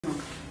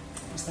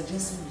Mr.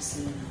 Jensen will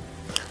see you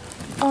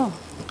now.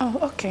 Oh,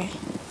 okay.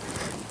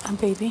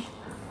 Baby,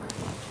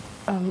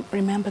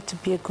 remember to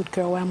be a good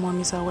girl while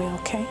Mom is away,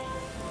 okay?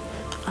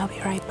 I'll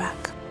be right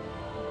back.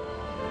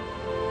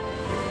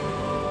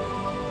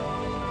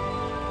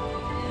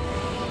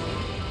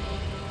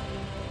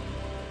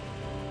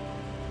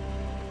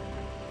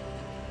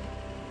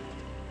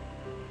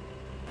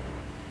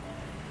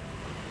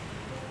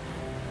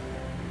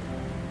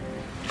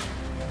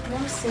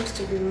 Mom seems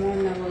to be more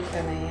nervous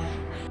than I am.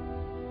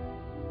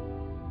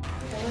 I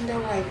wonder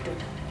why I do.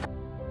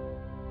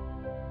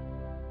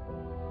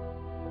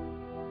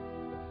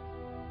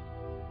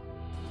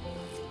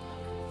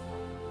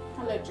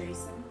 Hello,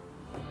 Jason.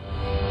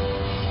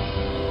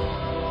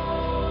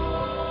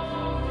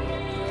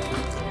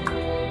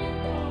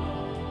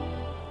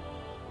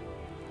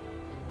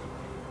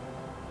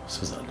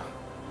 Susan,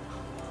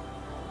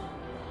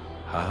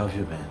 how have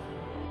you been?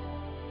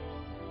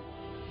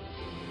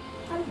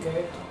 I'm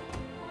good.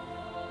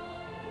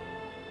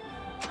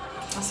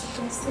 As you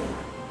can see.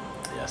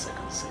 Yes, I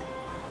can see.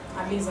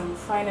 At least I'm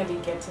finally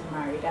getting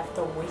married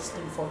after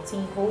wasting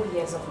 14 whole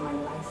years of my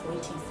life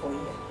waiting for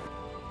you.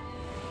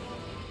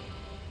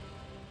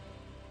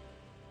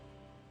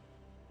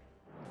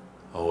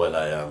 Oh, well,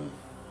 I'm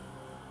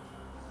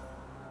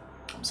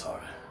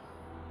sorry.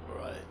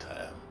 Right,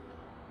 I am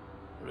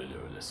really,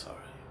 really sorry.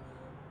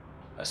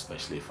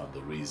 Especially for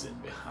the reason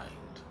behind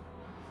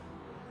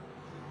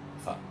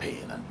that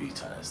pain and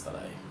bitterness that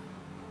I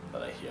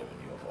hear in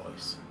your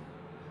voice.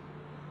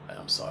 I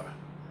am sorry.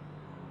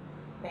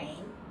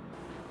 Pain?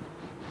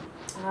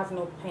 I have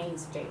no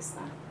pains,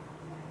 Jason.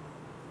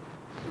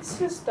 It's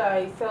just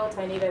I felt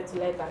I needed to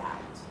let that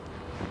out.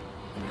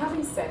 And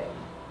having said it,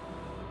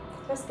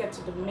 let's get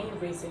to the main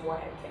reason why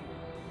I came.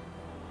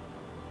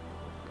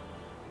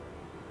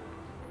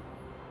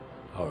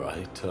 All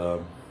right,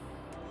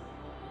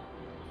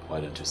 why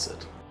don't you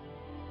sit?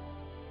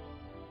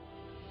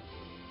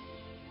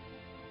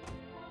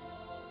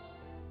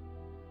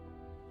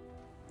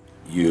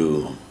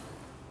 You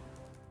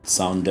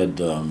sounded,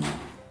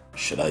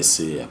 should I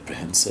say,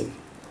 apprehensive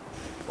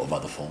over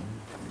the phone,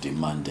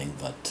 demanding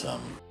that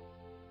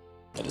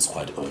it is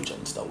quite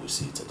urgent that we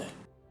see today.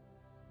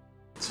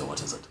 So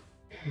what is it?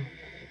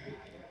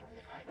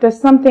 There's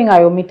something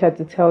I omitted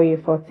to tell you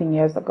 14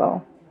 years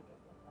ago.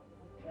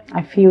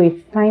 I feel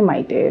it's time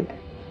I did.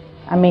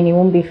 I mean, it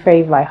won't be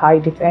fair if I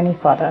hide it any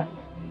further.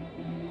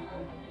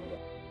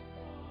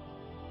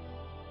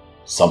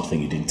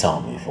 Something you didn't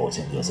tell me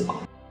 14 years ago.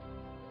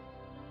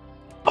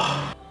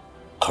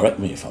 Correct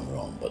me if I'm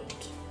wrong, but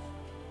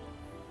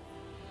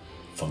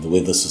from the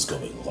way this is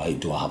going, why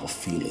do I have a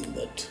feeling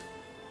that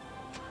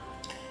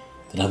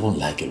I won't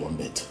like it one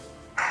bit?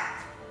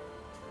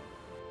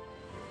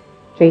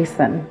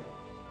 Jason,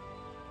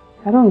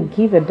 I don't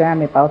give a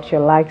damn about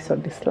your likes or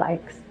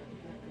dislikes.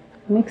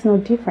 It makes no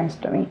difference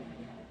to me.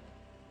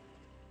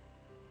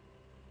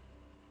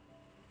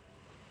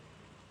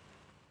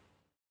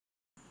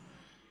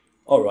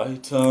 All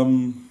right,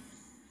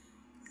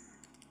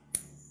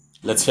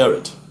 let's hear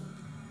it.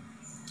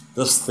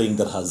 This thing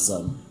that has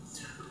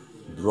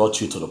brought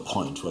you to the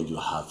point where you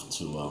have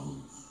to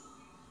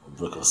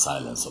break a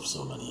silence of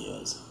so many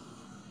years.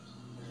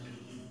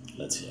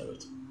 Let's hear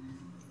it.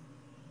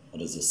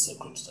 What is this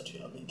secret that you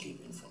have been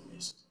keeping from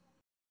me?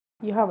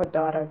 You have a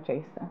daughter,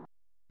 Jason.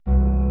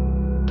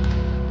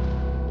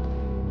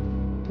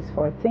 She's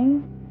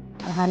 14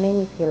 and her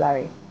name is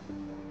Hillary.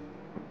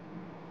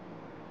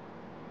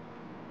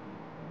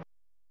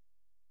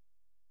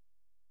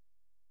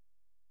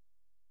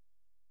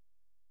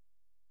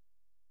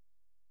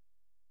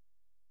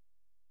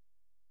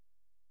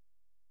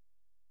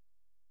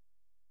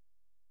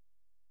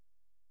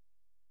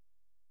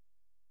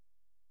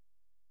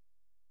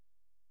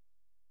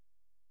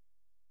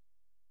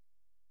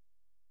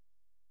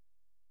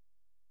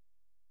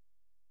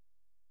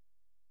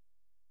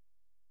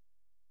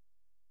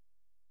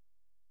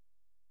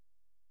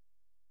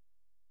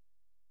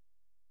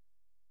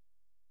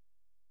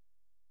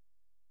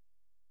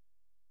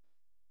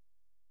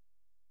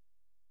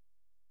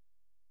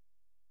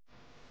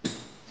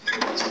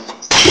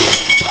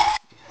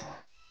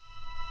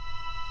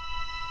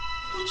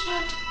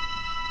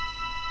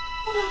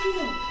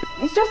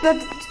 It's just that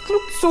it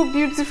looked so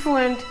beautiful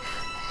and...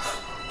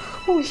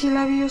 Oh,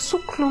 Hillary, you're so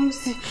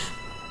clumsy.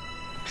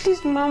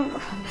 Please, Mom.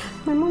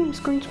 My mom is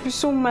going to be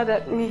so mad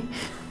at me.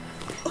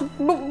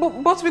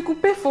 But we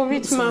could pay for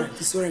it, Mom.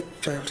 It's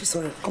alright, child. It's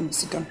alright. Come,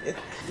 sit down here.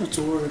 Not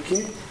to worry,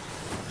 okay?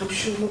 I'm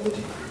sure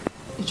nobody...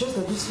 It's just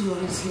that this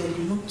Lawrence here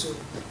belong to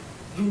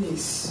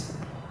Eunice,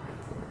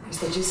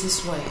 Mr.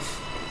 Jason's wife.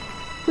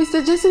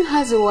 Mr. Jason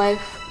has a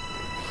wife.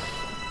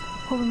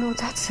 Oh no,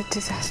 that's a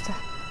disaster.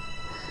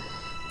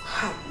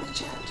 How, my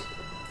child?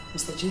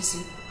 Mr.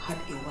 Jason had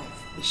a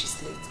wife, but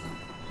she's late now.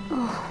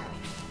 Oh,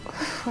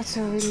 what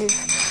a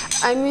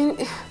relief. I mean,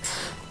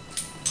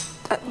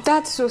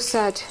 that's so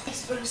sad.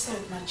 It's very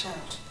sad, my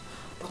child.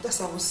 But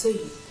as I was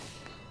saying,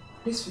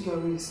 these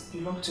figurines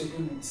belong to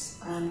Eunice,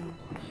 and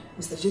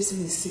Mr. Jason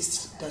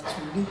insists that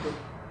we leave them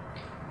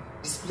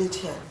displayed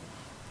here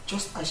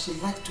just as she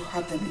liked to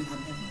have them in her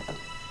memory.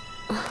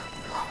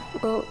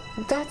 Well,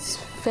 that's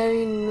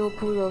very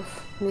noble of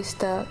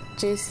Mr.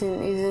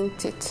 Jason,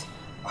 isn't it?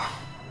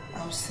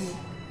 I would say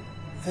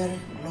very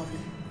lovely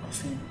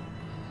of him.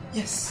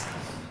 Yes.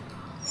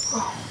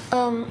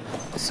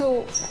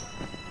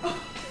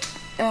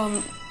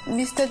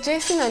 Mr.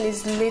 Jason and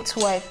his late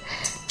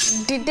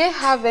wife, did they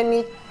have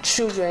any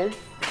children?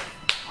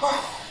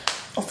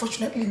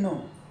 Unfortunately,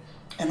 no.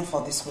 Enough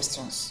of these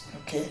questions,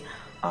 okay?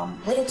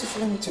 Why don't you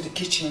follow me to the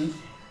kitchen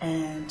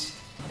and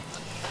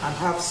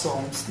have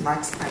some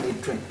snacks and a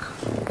drink?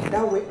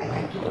 That way I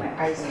can keep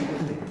my eyes on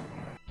everything.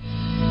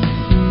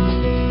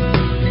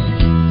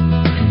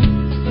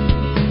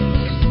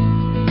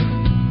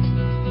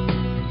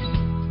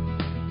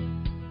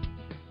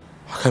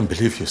 I can't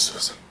believe you,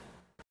 Susan.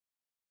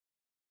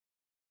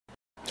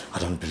 I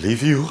don't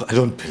believe you. I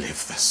don't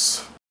believe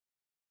this.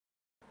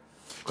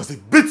 Because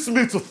it beats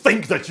me to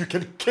think that you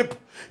can keep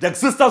the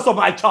existence of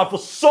my child for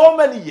so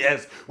many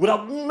years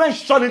without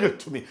mentioning it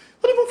to me.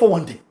 Not even for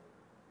one day.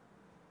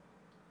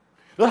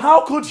 Then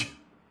how could you?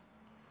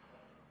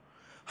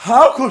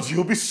 How could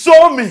you be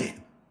so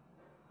mean?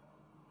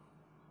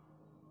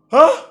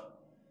 Huh?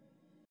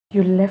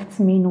 You left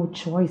me no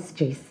choice,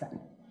 Jason.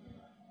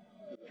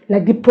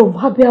 Like the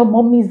proverbial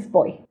mommy's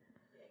boy.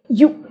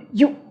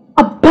 You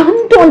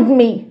abandoned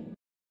me.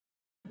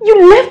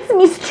 You left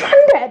me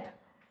stranded.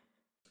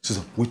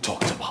 Susan, we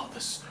talked about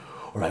this.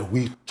 Alright,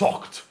 we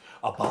talked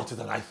about it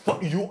and I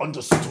thought you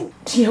understood.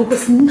 There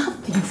was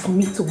nothing for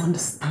me to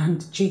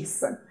understand,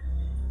 Jason.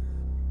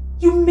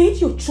 You made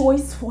your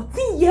choice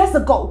 14 years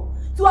ago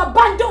to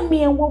abandon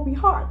me and what we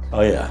heard.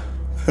 Oh yeah.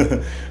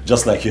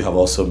 Just like you have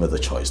also made the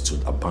choice to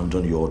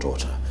abandon your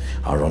daughter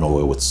and run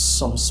away with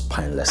some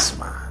spineless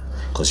man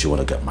because you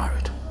want to get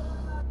married.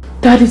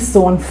 That is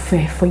so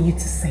unfair for you to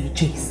say,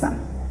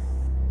 Jason.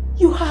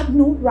 You had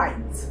no right.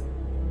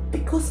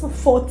 Because for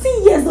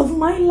 14 years of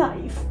my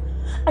life,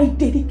 I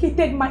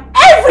dedicated my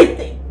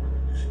everything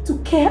to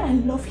care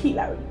and love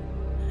Hillary.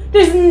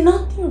 There's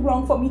nothing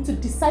wrong for me to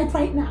decide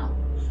right now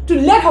to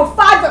let her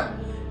father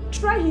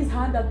try his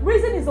hand at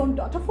raising his own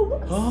daughter for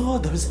once. Oh,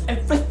 there is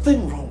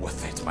everything wrong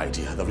with it, my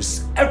dear. There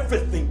is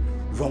everything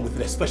wrong with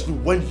it, especially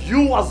when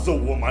you as a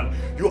woman,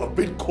 you have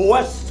been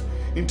coerced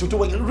into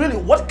doing it. Really,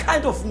 what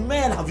kind of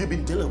man have you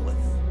been dealing with?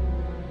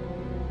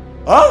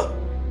 Huh?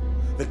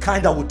 The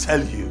kind that would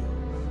tell you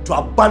to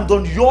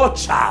abandon your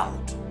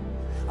child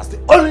as the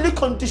only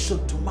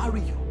condition to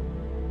marry you.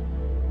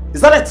 Is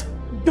that it?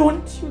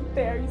 Don't you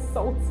dare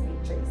insult me,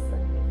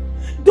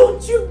 Jason.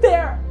 Don't you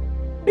dare.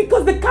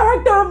 Because the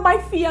character of my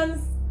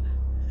fiancé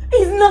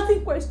is not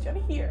in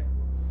question here.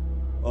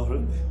 Oh,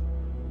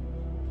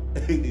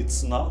 really?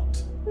 It's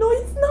not? No,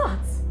 it's not.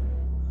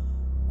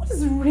 What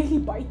is really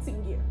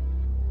biting you?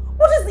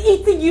 What is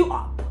eating you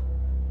up?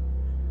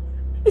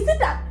 Is it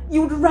that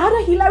you'd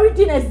rather Hillary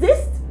didn't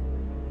exist?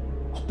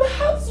 Or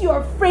perhaps you're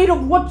afraid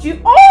of what your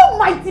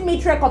almighty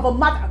matriarch of a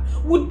mother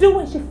would do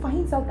when she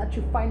finds out that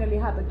you finally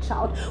have a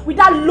child with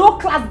that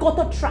low-class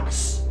gutter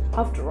trash,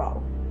 after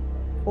all.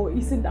 Or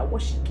isn't that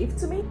what she gave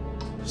to me?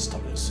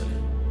 Stop being silly.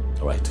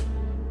 Alright.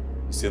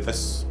 You see,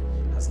 this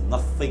has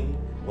nothing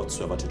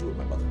whatsoever to do with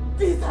my mother.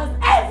 This has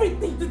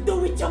everything to do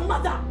with your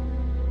mother.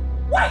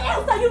 Why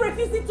else are you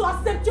refusing to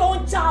accept your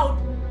own child?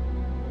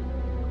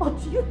 Or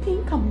do you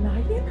think I'm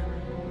lying?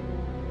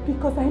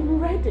 Because I'm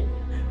ready,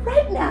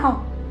 right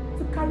now,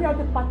 to carry out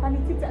the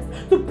paternity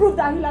test to prove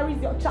that Hillary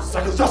is your child.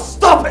 Second, just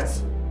stop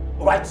it!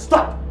 Alright,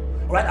 stop!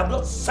 Alright, I'm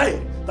not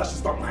saying that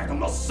she's not mine. I'm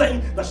not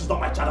saying that she's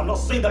not my child. I'm not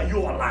saying that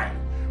you are lying.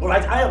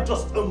 Alright, I am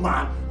just a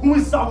man who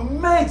is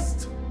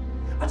amazed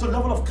at your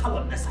level of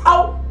colourless.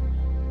 How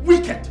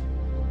wicked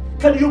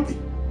can you be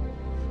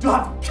to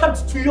have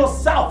kept to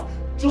yourself,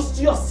 just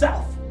to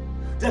yourself,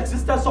 the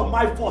existence of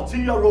my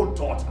 14-year-old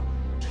daughter?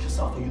 To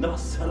yourself, and you never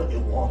said a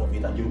word of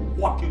it, and you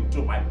walk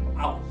into my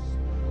house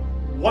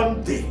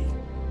one day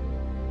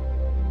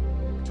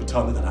to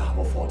tell me that I have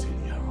a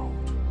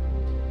 14-year-old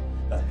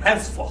that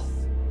henceforth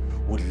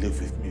would live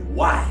with me.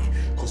 Why?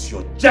 Because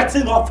you're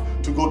jetting off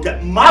to go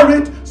get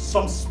married to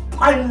some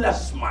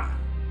spineless man.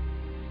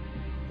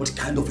 What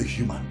kind of a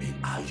human being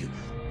are you?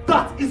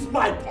 That is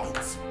my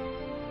point.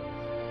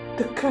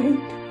 The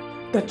kind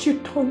that you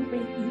turned me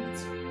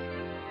into.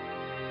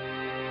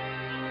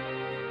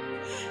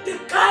 The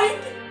kind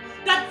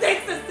that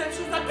takes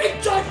exceptions and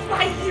being judged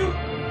by you.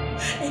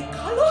 A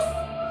callous,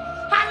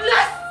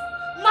 heartless,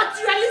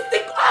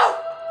 materialistic oaf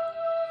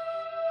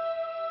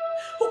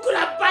who could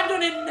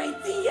abandon a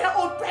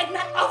 19-year-old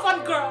pregnant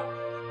orphan girl,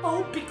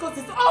 all because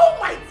his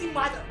almighty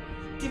mother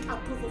didn't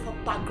approve of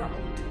her background.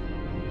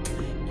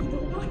 You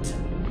know what?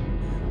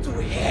 To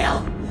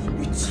hell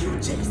with you,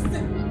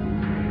 Jason.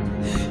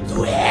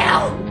 To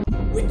hell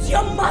with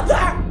your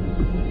mother.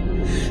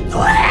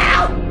 To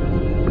hell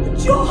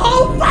with your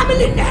whole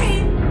family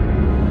name.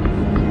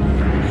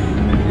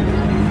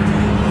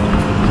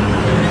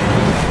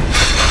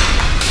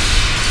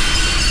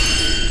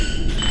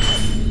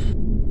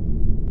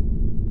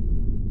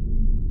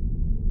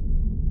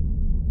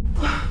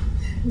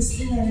 Miss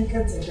Lina, I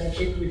can't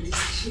agree with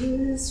this.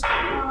 Yes.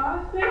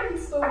 Thank you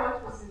so much,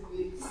 Mrs.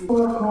 Biggs.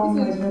 Welcome.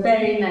 This is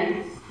very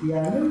nice.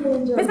 Yeah,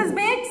 Mrs.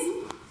 Biggs?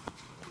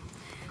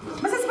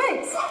 Mrs.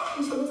 Biggs?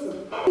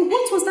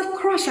 What was that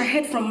crash I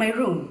heard from my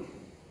room?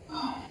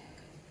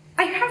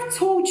 I have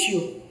told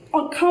you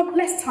on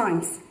countless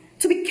times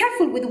to be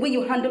careful with the way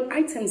you handle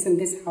items in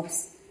this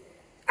house.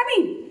 I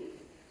mean,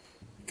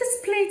 these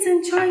plates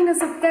and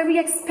chinas are very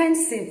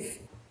expensive.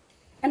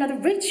 And at the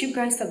rate you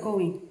guys are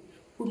going,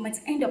 we might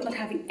end up not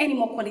having any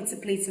more quality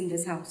plates in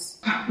this house.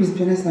 Miss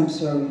Vanessa, I'm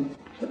sorry,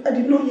 but I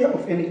did not hear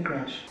of any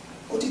crash.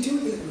 Or did you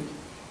hear me?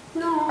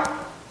 No,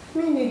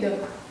 me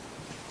neither.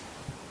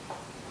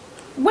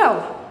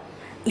 Well,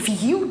 if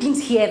you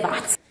didn't hear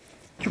that,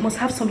 you must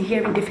have some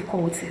hearing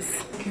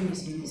difficulties. Okay,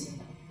 Miss Vanessa.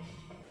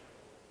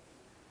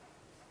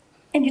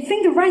 And you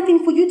think the right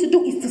thing for you to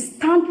do is to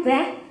stand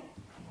there?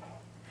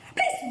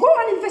 Please go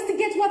and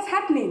investigate what's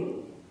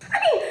happening. I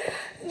mean,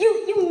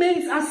 you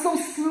maids are so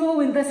slow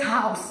in this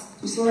house.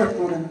 It's all right,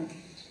 madam.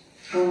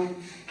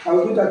 I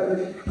will do that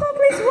later. Oh,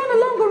 please run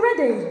along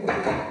already.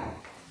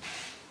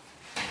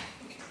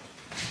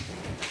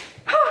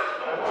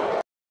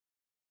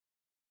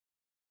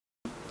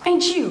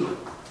 And you?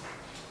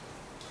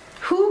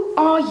 Who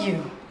are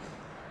you?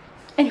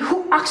 And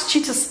who asked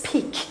you to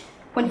speak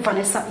when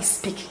Vanessa is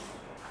speaking?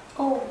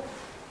 Oh,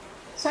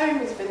 sorry,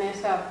 Miss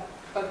Vanessa,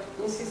 but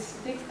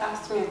Mrs. Biggs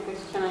asked me a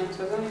question and it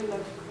was only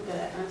logical that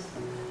I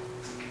answered.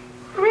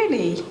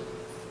 Really?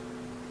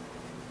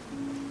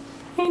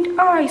 And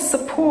I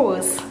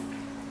suppose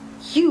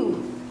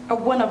you are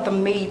one of the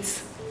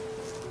maids'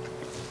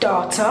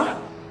 daughter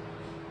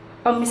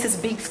or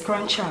Mrs. Biggs'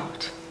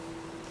 grandchild.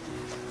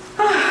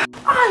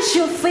 I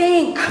should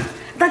think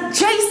that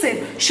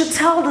Jason should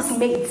tell these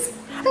maids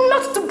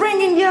not to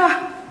bring in your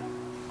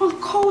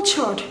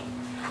uncultured,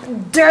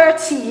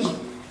 dirty,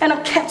 and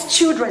unkept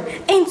children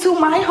into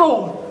my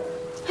home,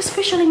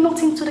 especially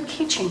not into the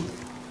kitchen,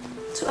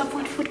 to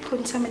avoid food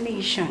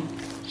contamination.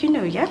 You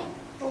know, yeah?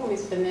 Oh,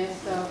 Miss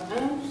Vanessa,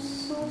 I'm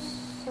so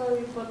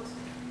sorry, but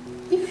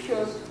if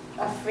you're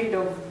afraid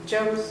of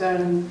germs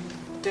and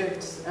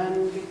dirt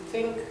and you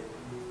think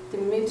the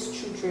maid's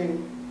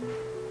children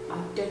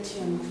are dirty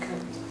and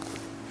unkept,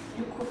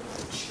 you could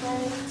try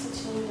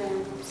teaching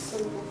them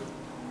simple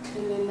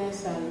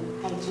cleanliness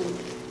and hygiene.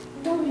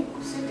 Don't you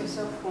could save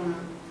yourself from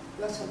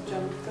lots of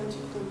germs, don't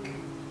you think?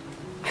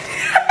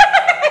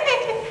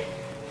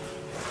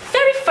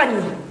 Very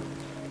funny.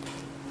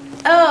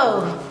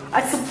 Oh,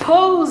 I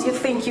suppose you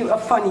think you are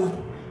funny.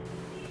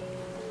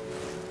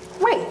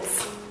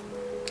 Wait.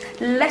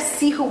 Let's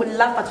see who will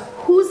laugh at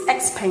whose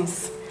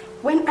expense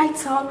when I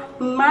tell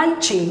my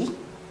J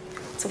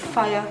to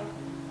fire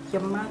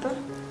your mother,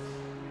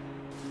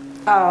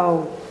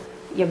 oh,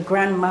 your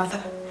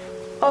grandmother,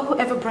 or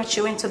whoever brought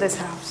you into this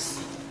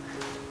house.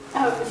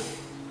 Oh,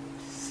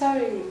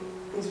 sorry,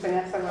 Miss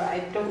Vanessa, but I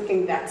don't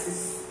think that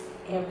is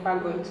ever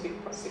going to be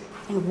possible.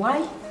 And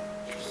why?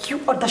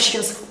 You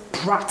audacious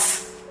brat.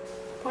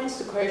 Points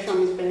to correction,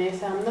 Miss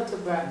Vanessa, I'm not a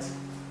brat.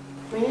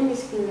 My name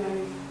is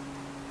Hilary.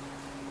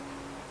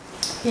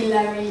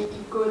 Hilary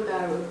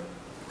Igodaro.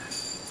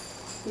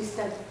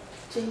 Mr.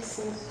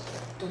 Jason's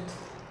daughter.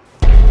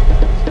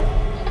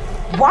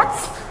 What?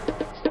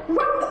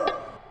 What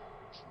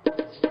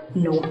the?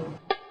 No.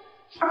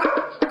 I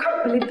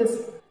can't believe this.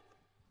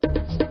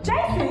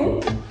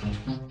 Jason!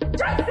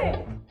 Jason!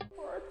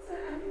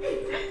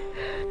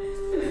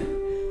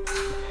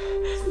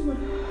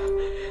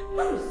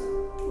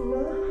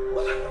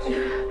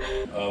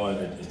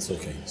 It's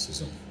okay,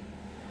 Susan.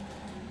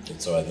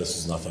 It's alright, this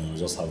is nothing. We'll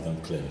just have them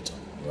clean it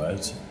up,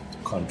 right?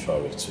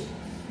 Contrary to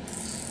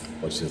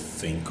what you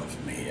think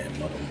of me, I'm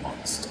not a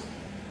monster.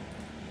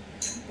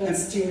 That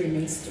still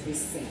remains to be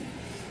seen.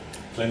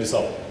 Clean this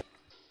up.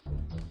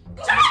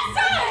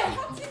 Jason!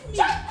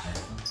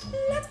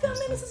 Let go of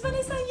me, Mrs.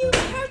 Vanessa. You're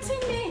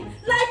hurting me.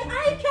 Like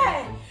I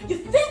care. You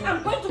think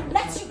I'm going to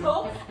let you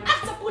go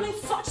after putting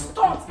such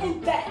stunts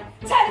in there?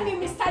 Telling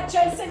me Mr.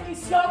 Jason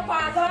is your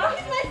father?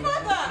 He's my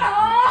father.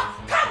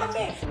 Oh, come with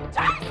me.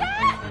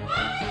 Jason!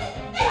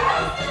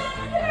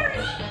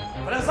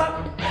 Vanessa!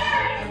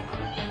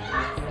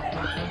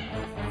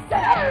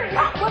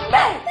 Come with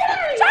me!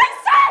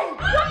 Jason!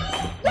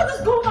 What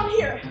is going on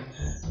here?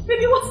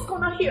 Baby, what is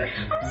going on here?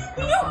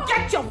 You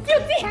get your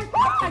filthy hands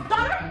off my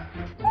daughter!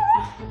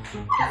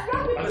 What is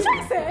wrong with you,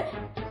 Jason?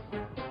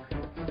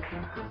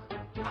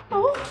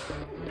 Oh,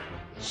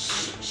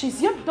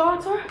 she's your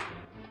daughter?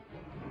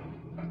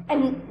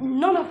 And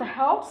none of the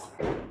helps?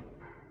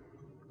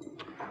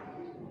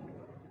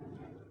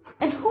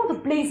 And who the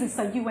blazes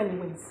are you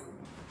anyways?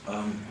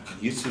 Can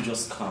you two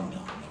just calm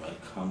down,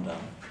 alright? Calm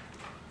down.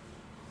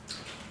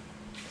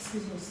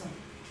 Excuse me, sir.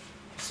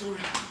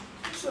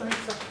 Sorry,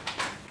 sir.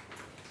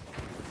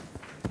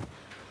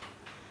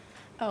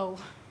 Oh,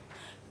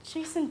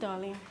 Jason,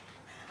 darling,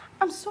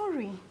 I'm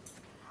sorry,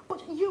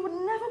 but you would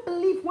never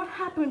believe what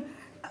happened.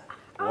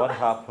 What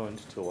happened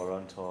to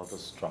warrant all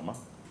this drama?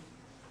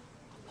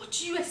 What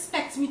do you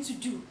expect me to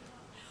do?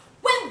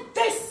 When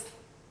this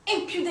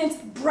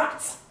impudent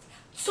brat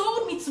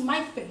told me to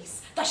my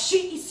face that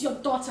she is your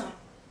daughter,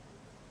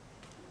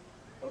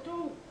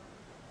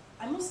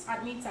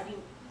 admit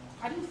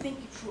I didn't think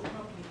it through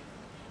properly.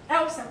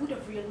 Else I would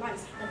have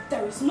realized that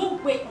there is no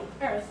way on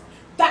earth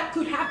that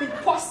could have been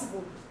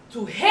possible.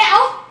 To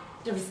hell,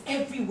 there is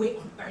every way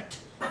on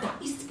earth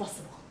that is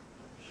possible.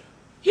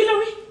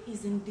 Hillary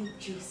is indeed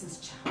Jason's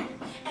child,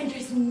 and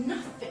there's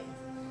nothing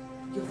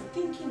you're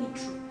thinking it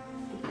through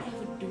could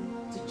ever do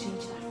to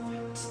change that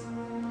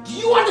fact. Do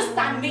you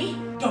understand me,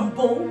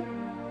 Dumbo?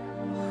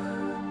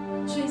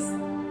 Jason.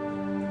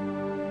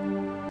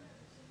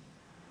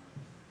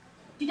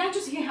 Did I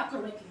just hear her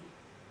correctly?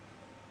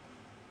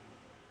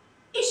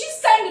 Is she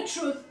saying the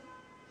truth?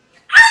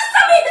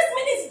 Answer me this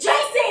minute,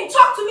 Jason!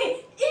 Talk to me!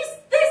 Is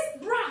this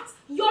brat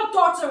your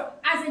daughter,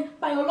 as in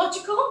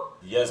biological?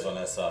 Yes,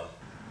 Vanessa.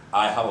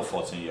 I have a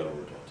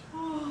 14-year-old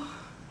daughter.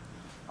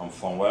 And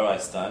from where I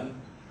stand,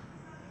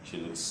 she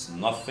looks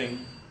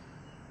nothing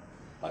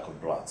like a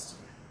brat to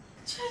me.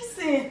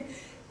 Jason,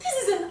 this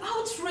is an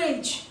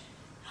outrage.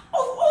 Of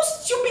all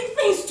stupid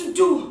things to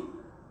do.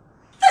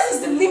 This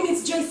is the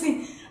limit,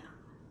 Jason.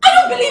 I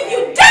don't believe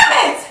you,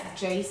 damn it!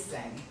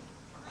 Jason,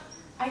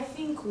 I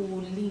think we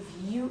will leave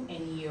you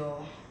and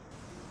your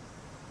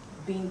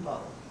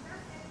bimbo.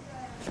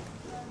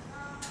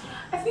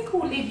 I think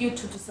we'll leave you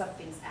two to sort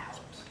things out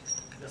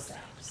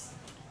yourselves.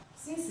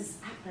 Since it's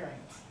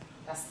apparent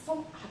that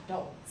some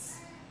adults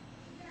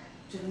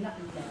do not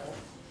know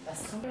that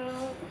some...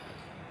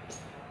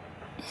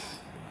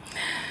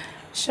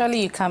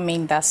 Surely you can't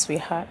mean that,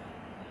 sweetheart.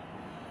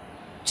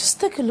 Just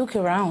take a look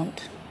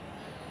around.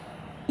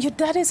 Your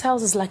daddy's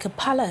house is like a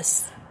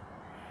palace.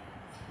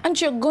 And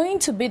you're going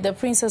to be the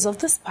princess of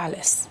this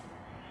palace.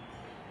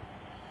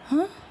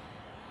 Huh?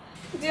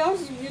 The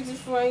house is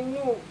beautiful, I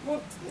know,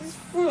 but it's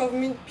full of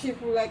mean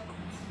people like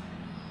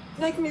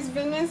Miss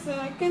Vanessa.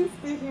 I can't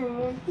stay here,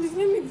 Mom. Please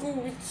let me go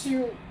with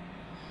you.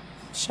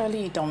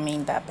 Surely you don't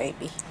mean that,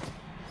 baby.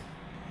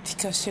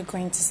 Because you're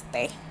going to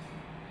stay.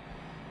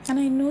 And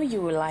I know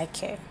you will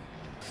like it.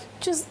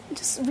 Just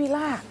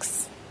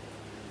relax.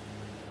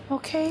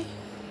 Okay?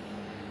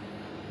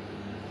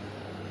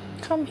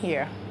 Come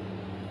here.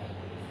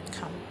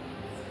 Come.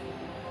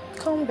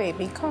 Come,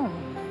 baby, come.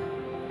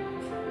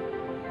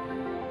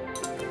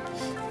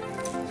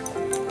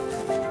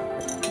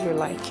 You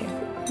like it,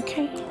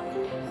 okay?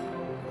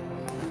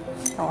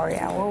 Don't worry,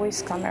 I'll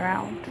always come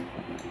around.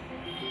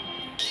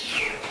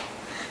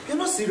 You're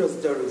not serious,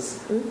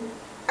 Doris.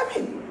 I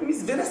mean,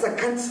 Miss Vanessa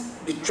can't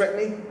be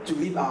threatening to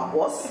leave our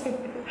boss.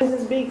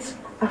 Mrs. Biggs,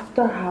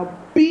 after her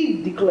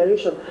big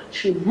declaration,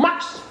 she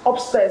marched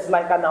upstairs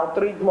like an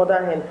outraged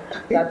mother hen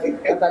that an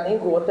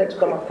Ingo wanted to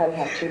come and carry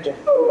her children.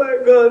 Oh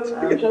my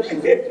God. I'm sure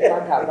she's going to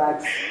pack her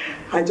bags.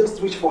 I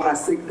just wish for her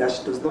sake that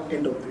she does not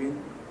end up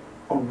doing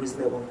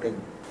unreasonable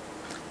thing.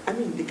 I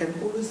mean, they can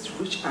always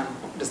reach an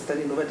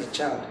understanding over the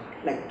child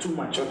like two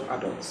mature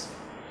adults.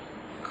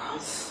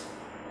 Because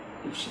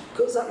if she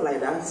goes out like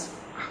that,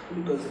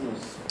 who doesn't know?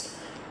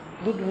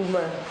 Good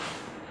woman.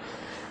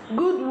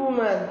 Good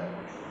woman.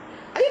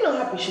 Are you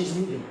not happy she's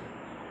leaving?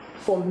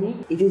 For me,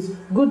 it is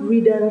good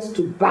riddance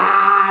to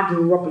bad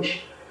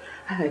rubbish.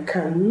 And I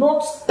cannot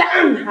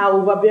stand her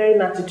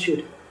overbearing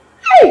attitude.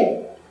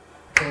 Hey!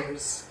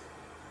 Doris.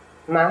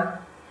 Ma.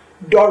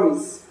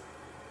 Doris.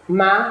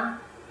 Ma.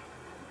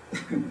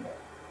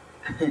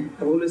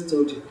 I've always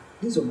told you,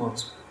 this your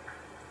mouth.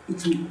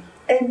 It will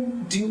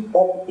end you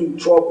up in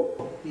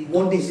trouble.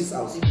 One day in this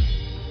house.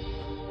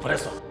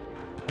 Vanessa,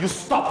 you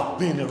stop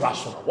being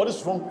irrational. What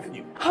is wrong with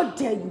you? How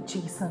dare you,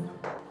 Jason?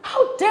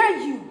 How dare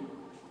you?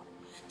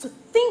 To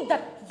think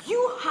that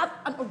you have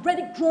an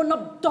already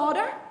grown-up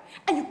daughter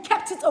and you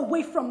kept it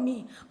away from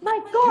me. My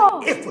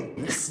God! If you're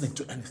listening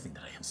to anything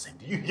that I am saying,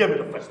 do you hear me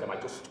the first time I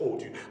just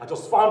told you? I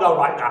just found out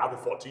right now I have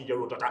a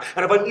 14-year-old daughter and I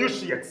never knew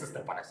she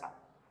existed, Vanessa.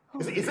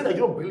 Is it that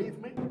you don't believe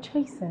me?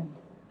 Jason,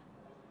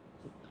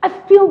 I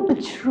feel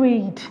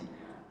betrayed.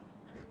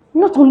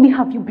 Not only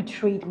have you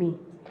betrayed me,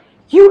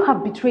 you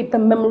have betrayed the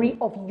memory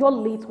of your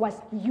late wife,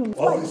 Eunice.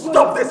 Oh,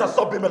 stop this and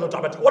stop being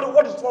melodramatic.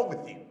 What is wrong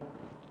with you?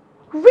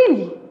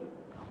 Really?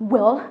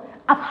 Well,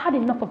 I've had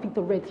enough of it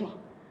already.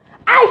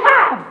 I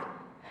have!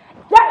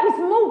 There is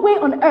no way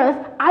on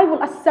earth I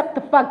will accept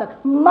the fact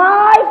that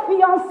my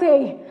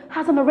fiancé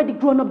has an already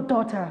grown-up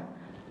daughter.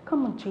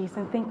 Come on,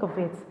 Jason, think of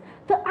it.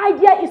 The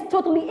idea is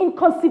totally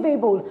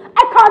inconceivable.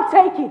 I can't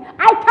take it.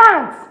 I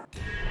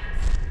can't.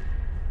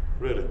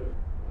 Really?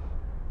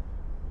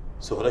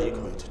 So what are you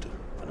going to do,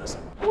 Vanessa?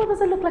 What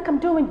does it look like I'm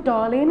doing,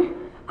 darling?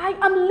 I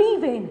am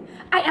leaving.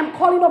 I am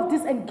calling off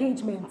this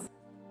engagement.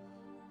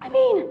 I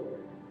mean,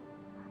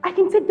 I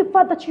can take the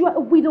fact that you are a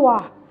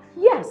widower.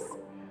 Yes,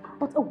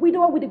 but a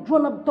widower with a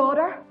grown-up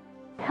daughter?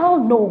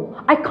 Hell no,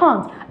 I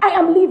can't. I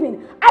am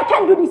leaving. I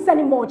can't do this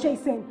anymore,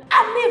 Jason.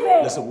 I'm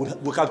leaving. Listen,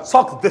 we can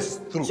talk this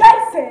through.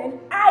 Jason,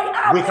 I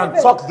am We leaving.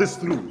 can talk this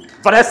through.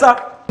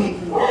 Vanessa?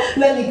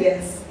 Let me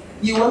guess.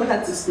 You want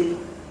her to stay?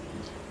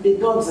 The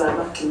dogs are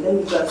barking. Let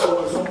me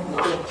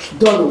just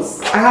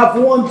Doris, I have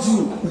warned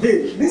you.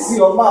 Hey, this is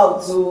your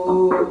mouth,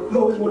 so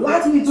no, it will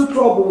land me into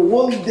trouble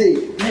one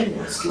day. Let me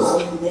ask you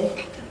something,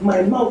 eh?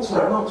 My mouth.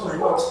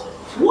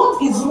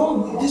 What is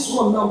wrong with this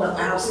one now that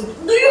I have seen?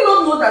 Do you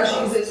not know that she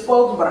is a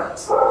spoiled brat?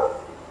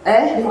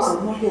 Eh?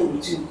 I'm not here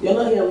with you. You're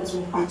not here with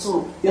me at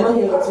all. You're not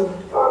here with me.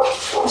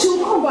 She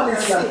will come back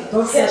and say,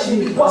 don't sack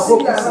me.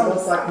 Don't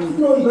sack me.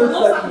 No, you don't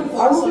sack me.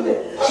 I will be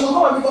there. She will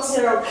come and be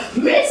bossing around.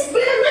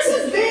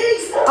 Mrs.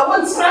 Biggs, I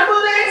want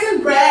scrambled eggs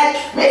and bread.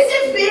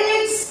 Mrs.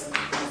 Biggs.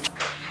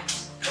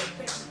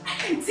 I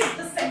can take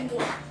this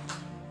anymore.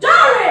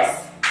 Doris!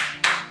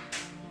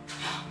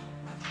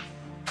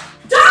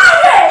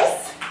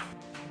 Doris!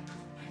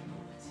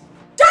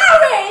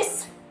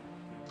 Doris!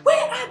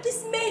 Where are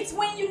these maids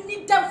when you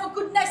need them, for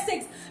goodness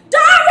sakes?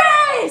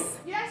 Doris!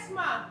 Yes,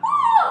 ma'am.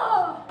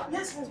 Oh!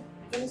 Yes, ma'am.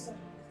 Yes,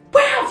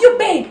 where have you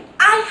been?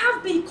 I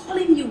have been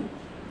calling you.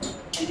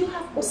 Do you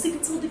have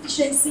occipital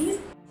deficiencies?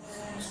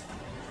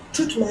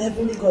 True to my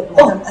heavenly God,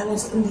 madam, I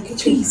was in the kitchen.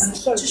 Please, I'm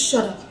sorry. just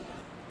shut up.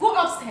 Go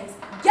upstairs.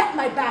 Get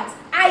my bags.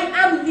 I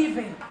am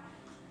leaving.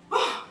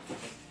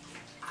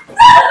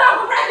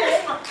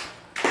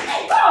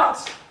 Hey, God!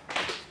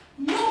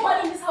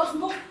 Nobody in this house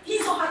knows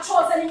his or her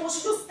chores anymore.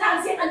 She just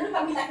stands here and looks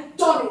at me like a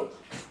dummy.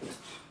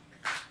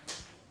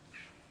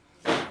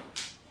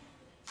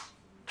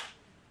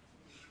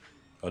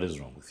 What is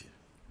wrong with you?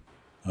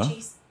 Huh?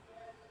 Jeez.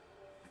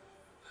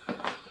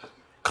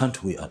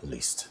 Can't we at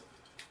least,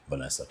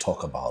 Vanessa,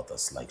 talk about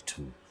this like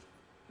two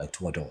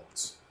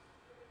adults?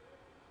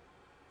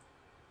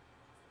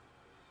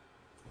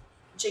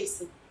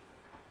 Jason,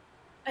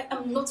 I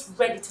am not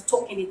ready to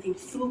talk anything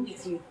through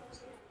with you.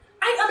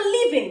 I am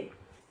leaving.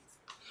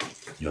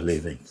 You're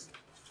leaving?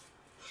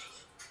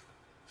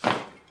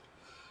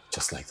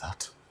 Just like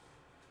that?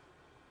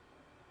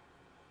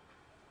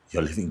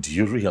 You're leaving. Do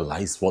you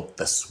realize what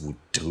this would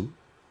do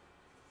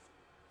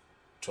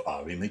to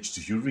our image?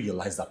 Do you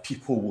realize that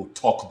people will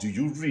talk? Do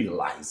you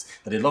realize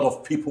that a lot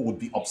of people would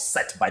be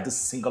upset by this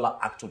singular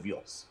act of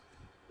yours?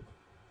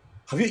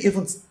 Have you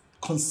even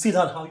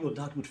considered how your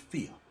dad would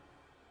feel?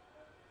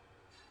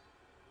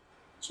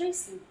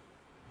 Jason,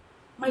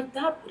 my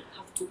dad would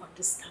have to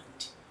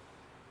understand.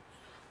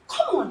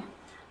 Come on.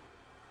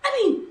 I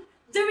mean,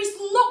 there is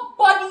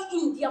nobody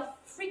in their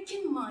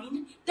freaking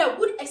mind that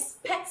would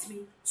expect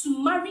me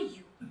to marry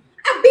you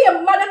and be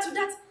a mother to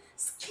that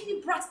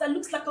skinny brat that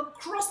looks like a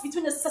cross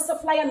between a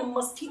sassafly and a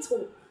mosquito,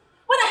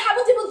 when I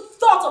haven't even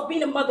thought of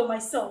being a mother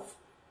myself.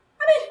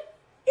 I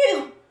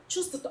mean,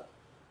 just the thought.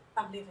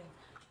 I'm leaving.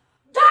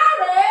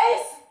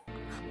 Doris!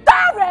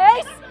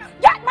 Doris!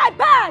 Get my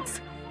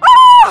bags!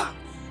 Oh!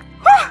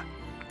 Oh!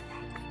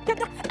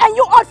 And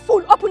you all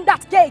fool, open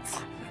that gate!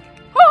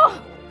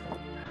 Oh!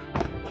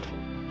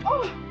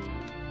 Oh!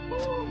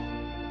 Oh!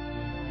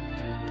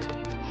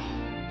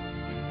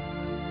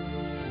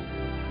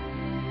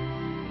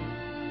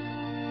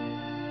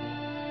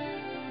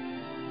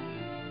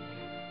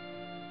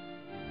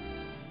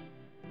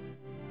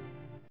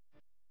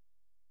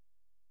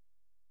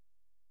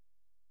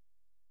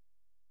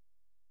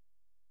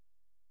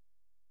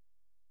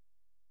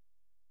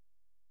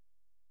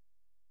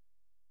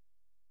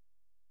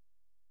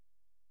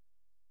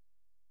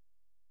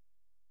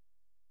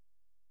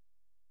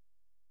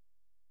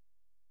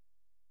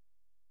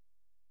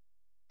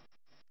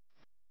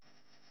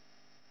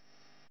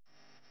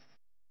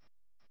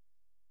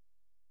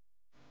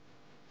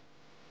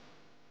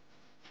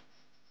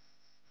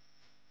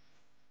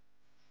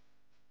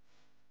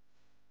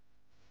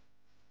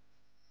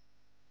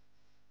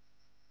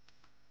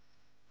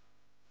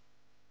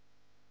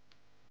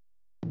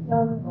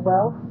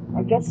 Well,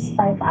 I guess it's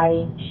time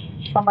I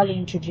formally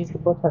introduce the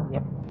both of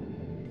you.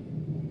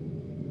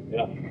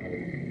 Yeah,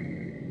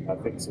 I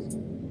think so.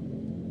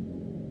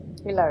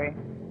 Hillary,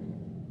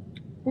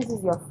 this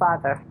is your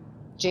father,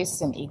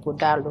 Jason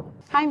Ighodalo.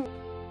 Hi.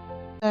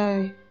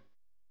 Sorry.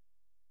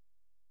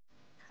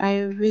 I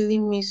really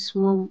miss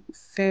Mom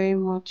very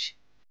much.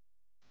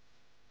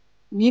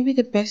 Maybe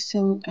the best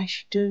thing I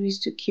should do is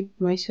to keep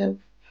myself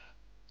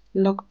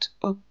locked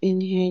up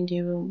in here in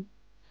the room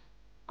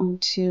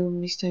until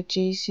Mr.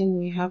 Jason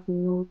will have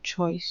no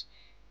choice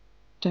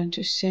than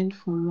to send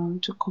for Mom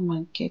to come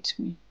and get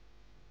me.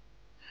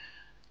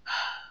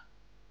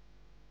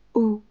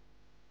 Oh,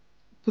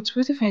 but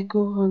what if I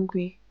go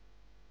hungry?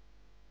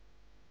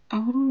 I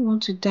wouldn't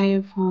want to die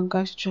of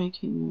hunger strike,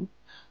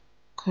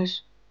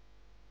 because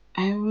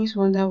I always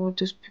wonder what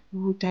those people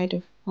who died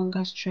of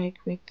hunger strike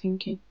were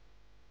thinking.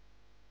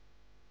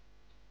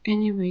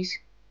 Anyways,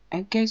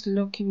 I guess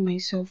locking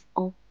myself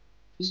up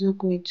is not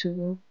going to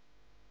work.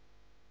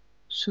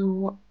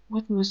 So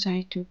what must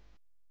I do?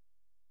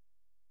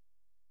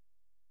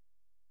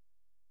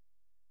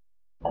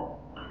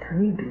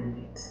 Can you believe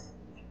it?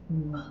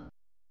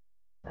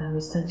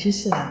 Mr.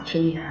 Jason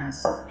actually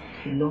has a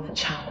love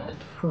child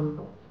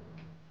from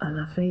an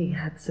affair he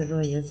had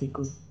several years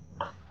ago.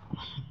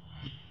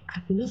 I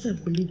could not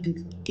have believed it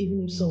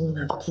even if someone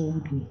had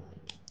told me.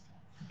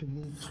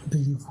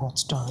 Believe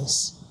what,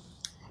 Doris?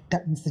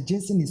 That Mr.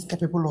 Jason is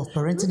capable of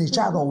parenting a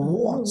child or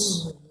what?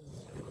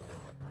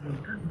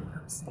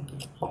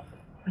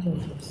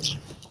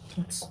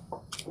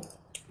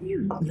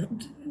 You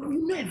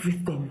know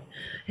everything.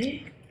 Eh?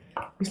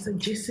 Mr.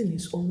 Jason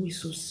is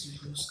always so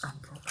serious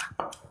and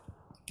proper.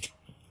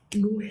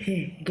 No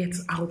hair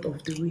gets out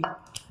of the way.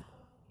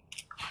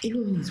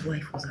 Even when his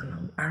wife was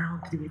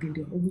around the wedding,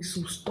 they were always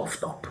so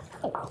stuffed up.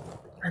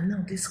 And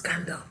now this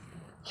scandal,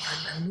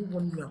 and no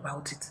one knew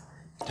about it.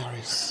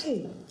 Doris.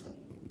 Hey.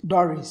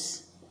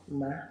 Doris.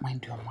 Ma.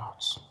 Mind your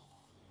mouth.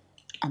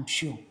 I'm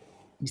sure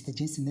Mr.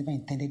 Jensen never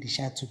intended the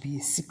child to be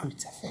a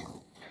secret affair.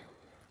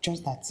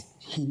 Just that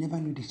he never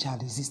knew the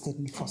child existed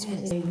in the first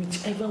place.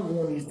 Whichever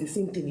one is the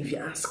same thing if you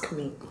ask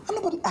me. And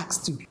nobody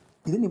asked you.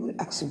 Did anybody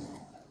ask you?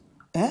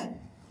 Eh?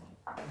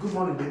 Good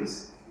morning,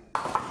 ladies.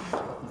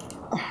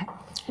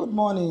 Good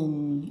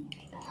morning.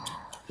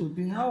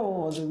 Ubi, how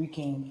was the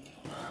weekend?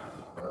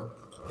 Well,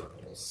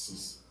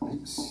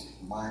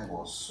 mine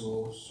was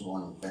so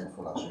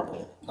uneventful as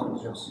well. How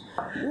was yours?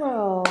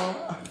 Well,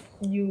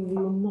 you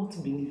will not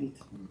believe it.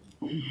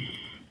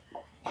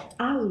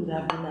 I would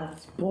have been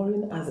as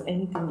boring as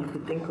anything you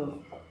could think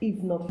of,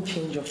 if not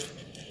change of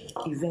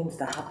events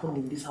that happened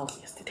in this house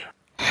yesterday.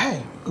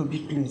 Hey, Ubi,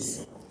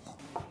 please.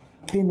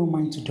 Pay no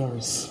mind to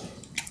Doris.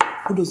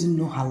 Who doesn't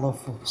know her love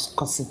for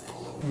gossip?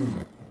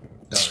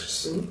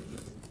 Doris.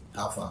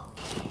 How far?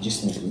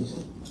 Just me, please.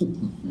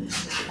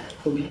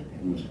 Obi.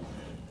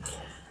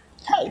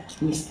 Hi.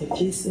 Mr.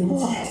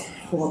 Jason's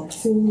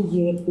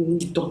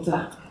 14-year-old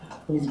daughter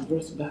was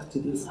brought back to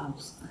this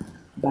house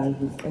by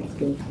his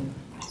ex-girlfriend,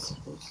 I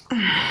suppose.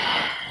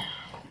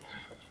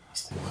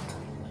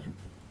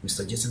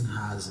 Mr. Jason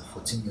has a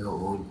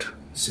 14-year-old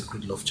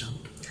secret love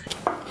child.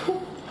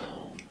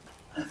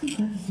 I think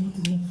that is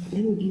not enough.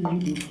 Let me give you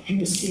the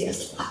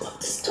juiciest part of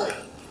the story.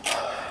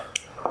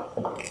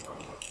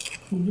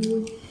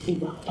 You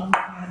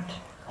over-pampered,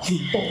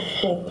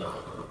 stuffed up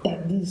that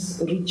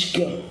this rich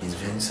girl. It's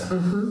Vincent.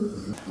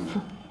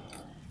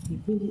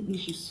 Immediately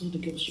she saw the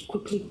girl, she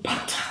quickly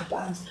packed her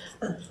bags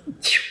and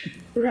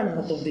ran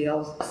out of the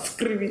house,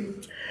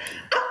 screaming,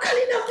 "I'm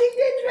calling off the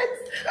engagement!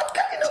 I'm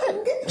calling off the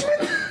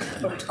engagement!"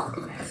 Oh my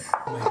goodness.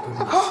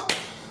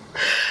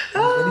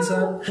 Elisa,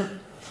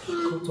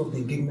 cut off the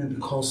engagement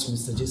because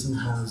Mr. Jason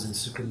has a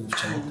secret love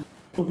child.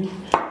 Obi,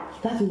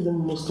 that is the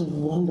most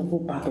wonderful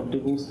part of the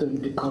whole story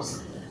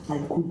because I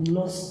could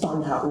not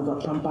stand her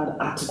over-pampered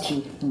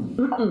attitude.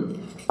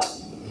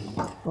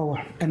 Oh,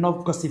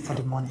 enough gossip for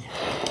the money.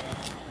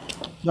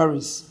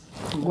 Doris,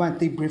 go and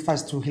take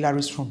breakfast to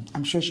Hilary's room.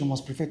 I'm sure she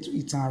must prefer to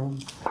eat in her room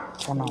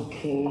for now.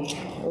 Okay.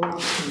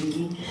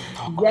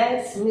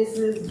 Yes,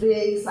 Mrs.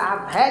 Biggs,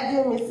 I've heard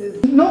you,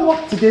 Mrs. No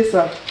work today,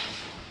 sir.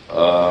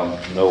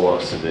 No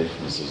work today,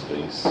 Mrs.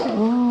 Biggs.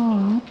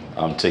 Oh.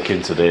 I'm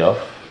taking today off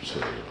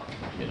to,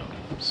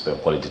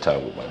 spend quality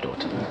time with my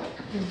daughter.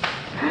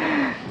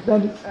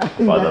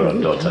 Father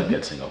and daughter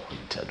getting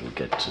acquainted, we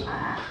get to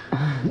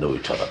know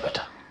each other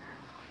better.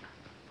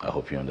 I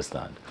hope you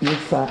understand.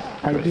 Yes, sir.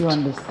 I do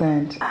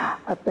understand.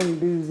 I think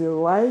this is a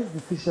wise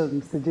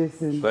decision, Mr.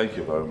 Jason. Thank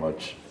you very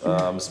much.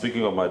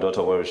 Speaking of my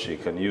daughter, where is she?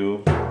 Can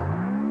you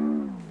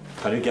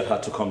get her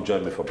to come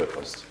join me for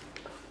breakfast?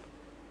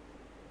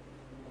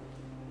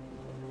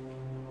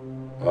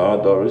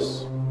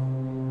 Doris?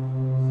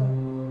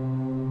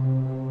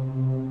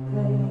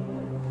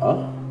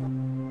 Huh?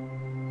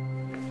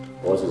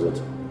 What is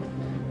it?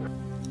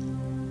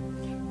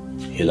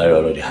 Hilary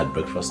already had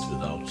breakfast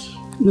without...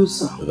 No,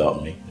 sir.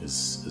 Without me?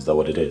 Is that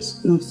what it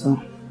is? No, sir.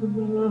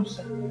 No,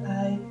 sir.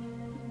 I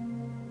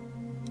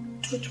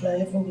told my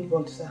heavenly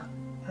God, sir.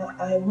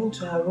 I went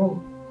to her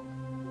room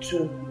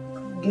to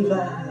give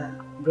her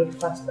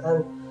breakfast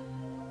and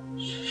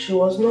she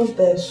was not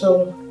there,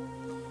 so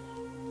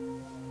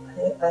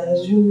I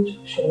assumed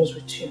she was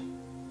with you.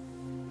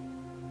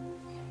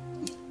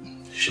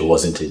 She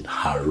wasn't in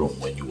her room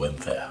when you went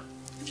there?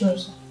 No,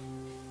 sir.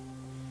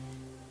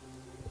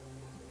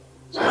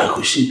 So where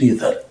could she be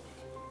then?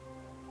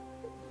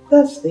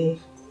 That's the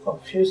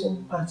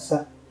confusing part,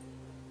 sir.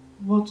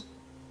 What?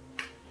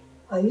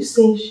 Are you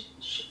saying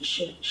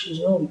she's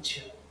not with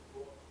you?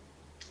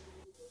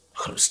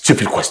 What kind of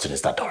stupid question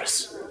is that,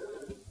 Doris?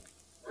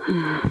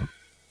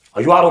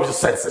 Are you out of your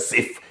senses?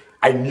 If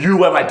I knew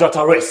where my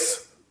daughter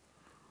is,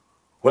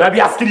 would I be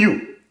asking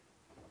you?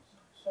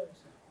 Sorry,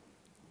 sir.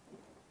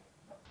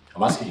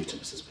 I'm asking you to,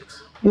 Mrs.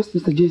 Biggs. Yes,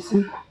 Mr.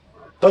 Jason.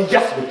 Don't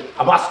yes me.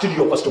 I'm asking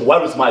you a question.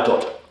 Where is my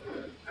daughter?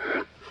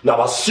 Now,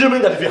 I'm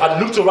assuming that if you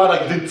had looked around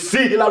and you didn't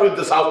see Hilary in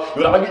this house,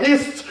 you would have at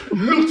least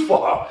looked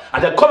for her.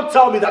 And then come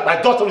tell me that my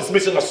daughter is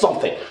missing or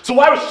something. So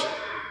where is she?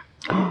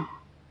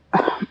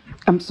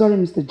 I'm sorry,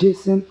 Mr.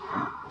 Jason.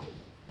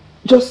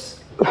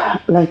 Just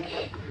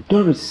like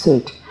Doris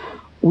said,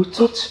 we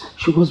thought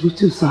she was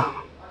with you, sir.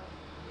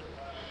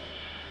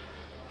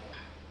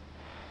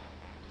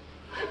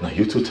 Now,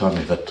 you two tell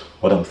me that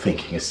what I'm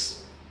thinking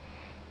is...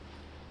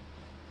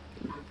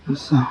 No,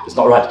 sir. It's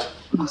not right.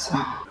 No, sir.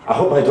 I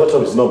hope my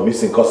daughter is not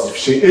missing, because if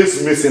she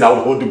is missing, I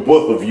will hold the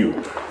both of you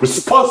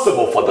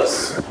responsible for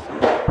this.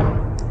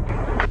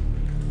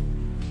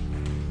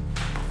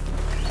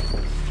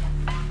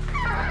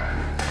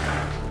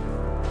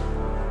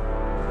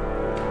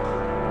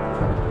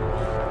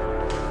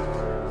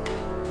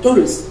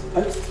 Doris,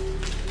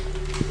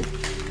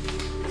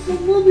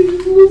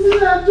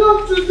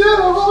 job today.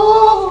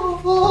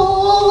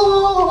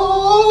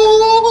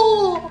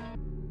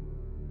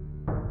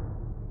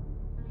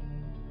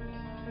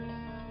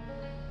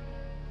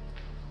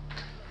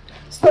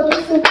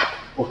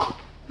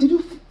 Did you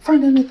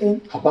find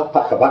anything? Her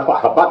backpack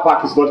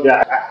is not here.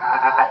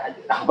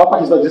 Her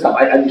backpack is not this time.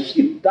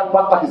 If that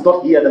backpack is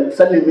not here, then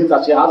suddenly means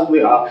that she has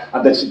with her,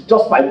 and then she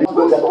just might be.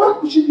 Where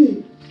could she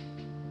be?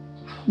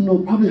 No,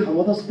 probably her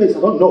mother's place. I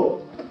don't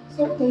know.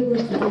 So what are you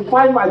going to do?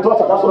 Find my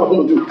daughter. That's what I'm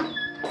going to do.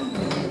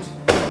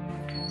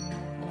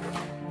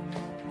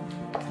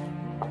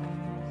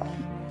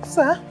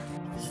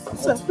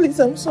 Sir, please,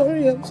 I'm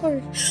sorry. I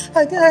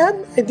had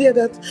no idea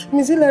that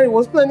Miss Hillary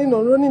was planning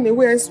on running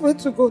away. I swear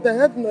to God, I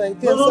had no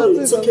idea. No,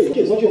 it's okay.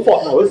 It's not your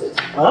fault now, is it?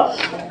 Huh?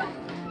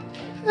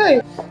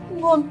 Hey,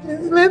 God,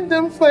 please let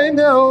them find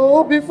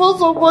her before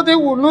somebody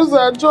will lose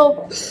her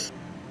job.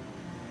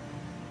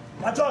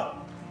 My job!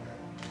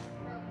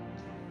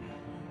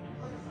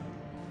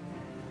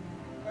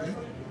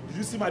 Did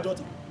you see my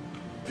daughter?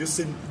 Have you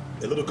seen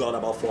a little girl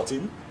about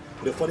 14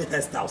 with a funny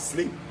hairstyle,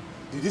 slim?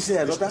 Did you see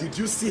her daughter? Did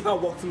you see her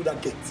walk through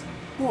that gate?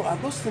 No,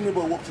 I've not seen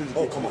anybody walk through the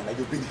gate. Oh, come on, like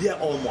you've been here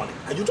all morning.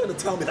 And you're trying to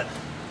tell me that,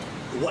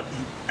 what,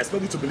 you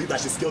expect me to believe that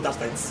she scaled that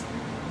fence?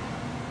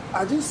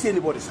 I didn't see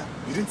anybody, sir.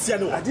 You didn't see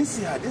anyone? I didn't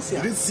see her. You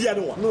didn't see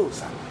anyone? No,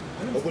 sir.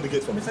 Open the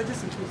gate for me. Mr.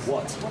 Jason, please.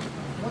 What?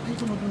 What are you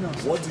going to do now,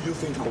 sir? What do you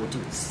think I would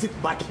do?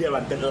 Sit back here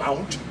and then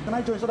lounge? Can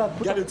I join so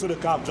that... Get into the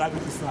car, drive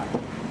it this side.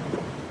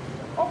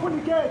 Open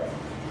the gate!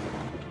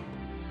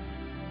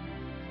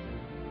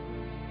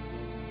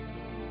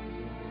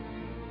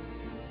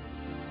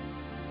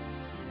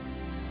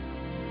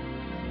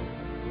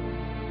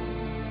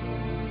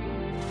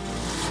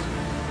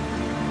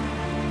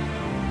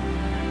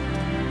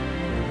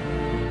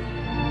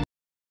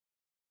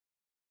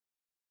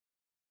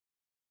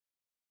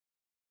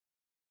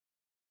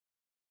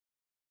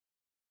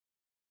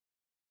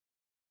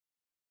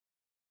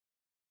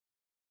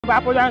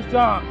 Bapo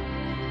Junction.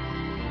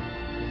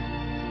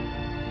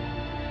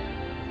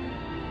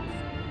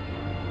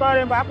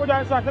 Bapo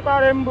Junction,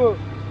 Rainbow.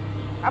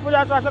 Bapo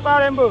Junction,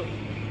 Rainbow.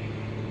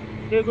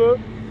 There you go.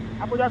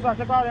 Bapo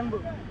Junction, Rainbow.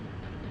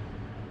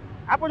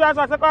 Bapo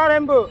Junction,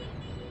 Rainbow.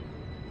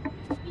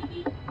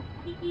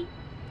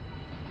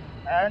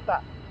 Enter.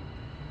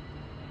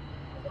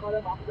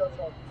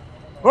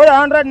 Hold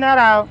 100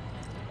 naira.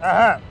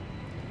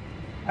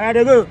 There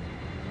you go.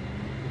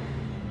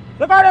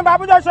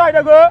 Bapo Junction, there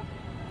you go.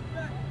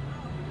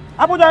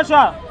 Abu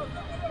Joshua,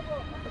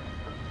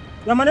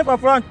 your money for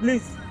front,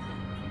 please.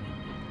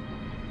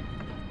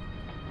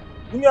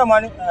 Give me your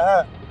money.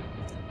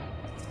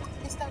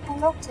 Mr.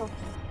 Conductor.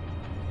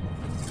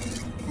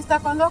 Mr.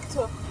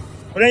 Conductor.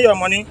 Bring your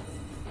money.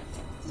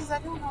 Please, I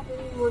don't have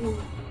any money.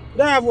 You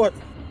don't have what?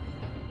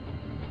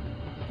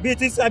 Be it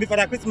this Abby for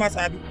the Christmas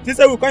Abby. This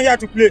say we come here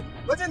to play.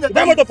 What's in the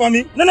motor for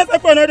me? No,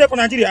 for another for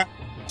Nigeria.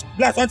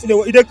 Blast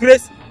until they dey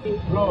grace.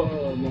 Bro,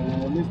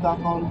 man, Mr.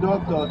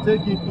 Conductor,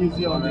 take it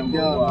easy on the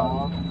girl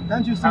now.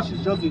 Can't you see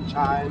she's just a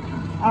child?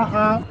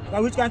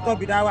 But which can't talk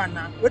be that one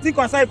now? What you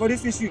concern for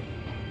this issue?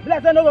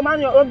 Bless say no go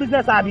mind your own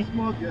business, Abby.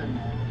 Small girl,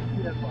 man.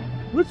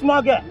 Which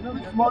small girl? You know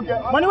which small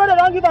girl? Money where they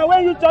don't give her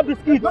when you chop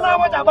biscuit. No know how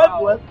much I buy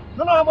for it.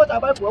 No know how much I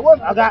buy for it. What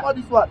about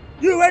this one?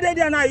 You wait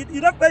there now.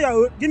 You don't pay your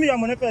own. Give me your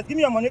money first. Give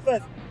me your money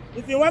first.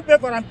 If you want pay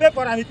for them, pay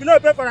for them. If you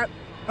don't pay for them,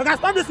 okay,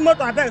 stop this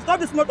motor, I beg. Stop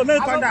this motor,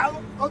 make it come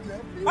down. Okay.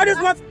 All this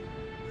motor.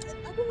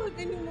 I don't have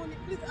any money,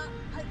 please.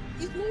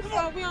 It's not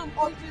far away. I'm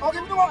going to. Okay,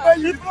 if you don't want to pay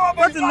you, if you don't want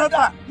to pay you,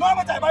 no how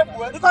much I buy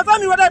for it? Because tell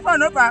me whether I find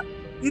no far.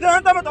 You don't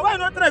want to motor. Why you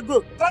not try to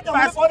go? Fast.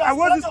 I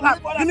want this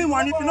slap. Give me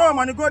money. If you know your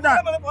money, go down.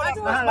 I don't want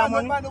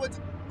money.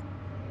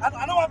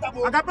 I don't want that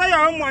money. I can pay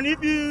your own money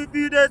if you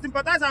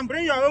sympathize and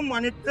bring your own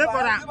money. Pay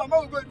for that. If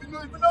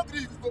you not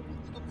agree, you go.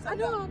 I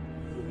don't.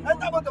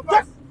 Enter motor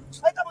first.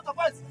 Enter motor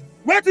first.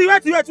 Wait.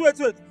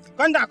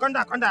 Come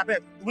down,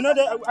 babe. We know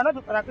I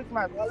know for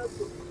Christmas.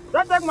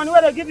 Don't take money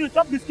where they give you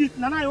chop biscuits.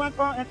 Now you want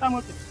to enter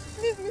motor.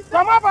 Please, Mr.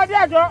 Come up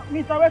there, Joe.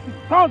 Mr. West,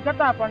 come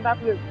get up on that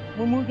place.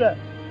 We move there.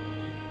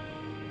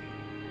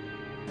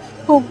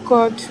 Oh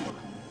God,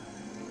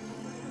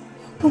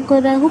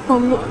 I hope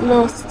I'm not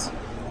lost.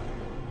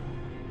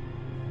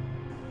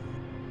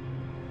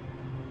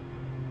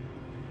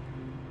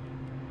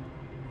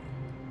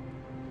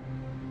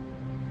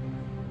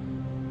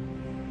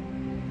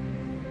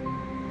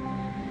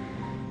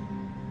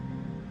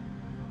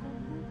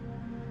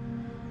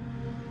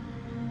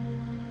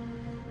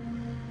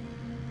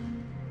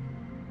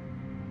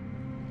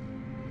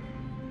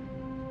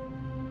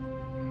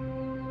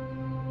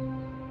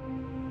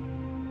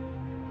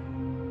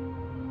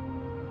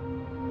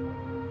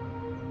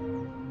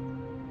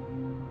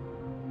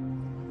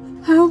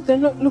 I hope they're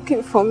not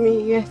looking for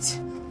me yet.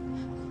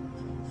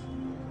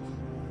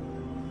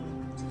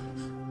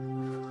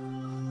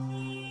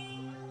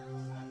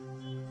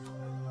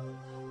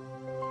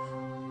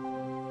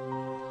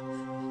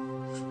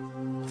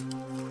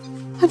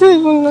 I don't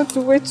even know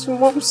the way to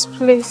Mom's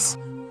place.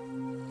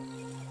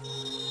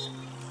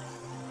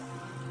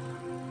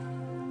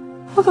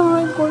 What am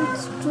I going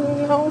to do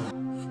now?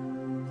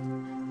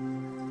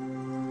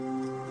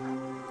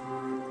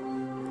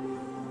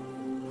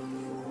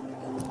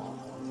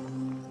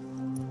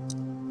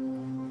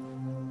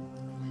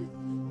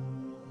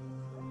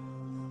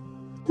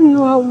 You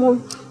know how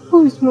Mom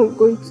is not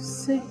going to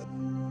say.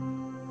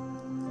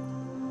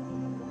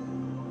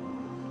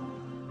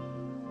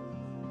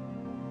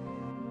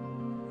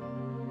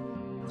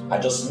 I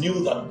just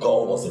knew that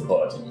girl was a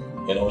burden.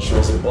 You know, she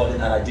was a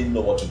burden and I didn't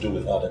know what to do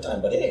with her at the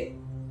time, but hey.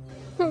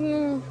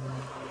 No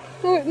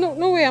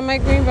way am I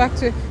going back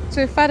to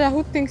a father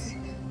who thinks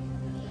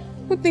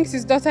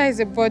his daughter is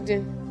a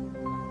burden.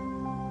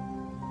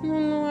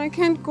 No, I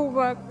can't go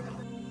back.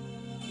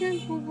 I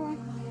can't go back.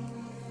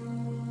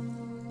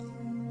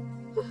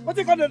 What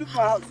are you gonna do for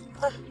my house?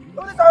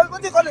 What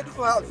are you gonna do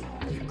for my house?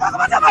 Come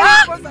on, come on!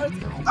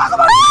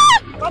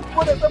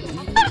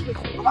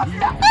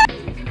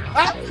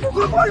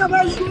 Come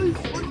on,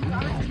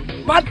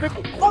 mad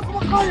people! Come on,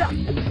 come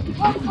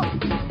on!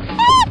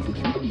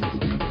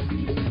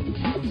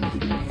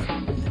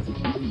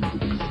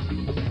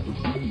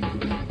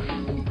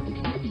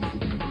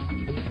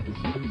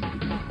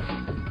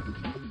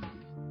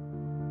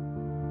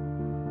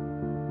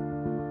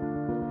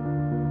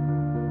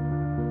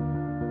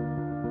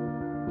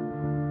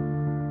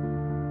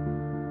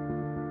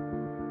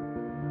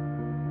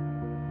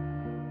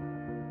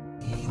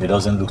 It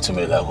doesn't look to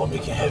me like we're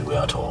making headway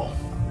at all.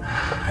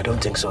 I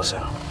don't think so,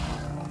 sir.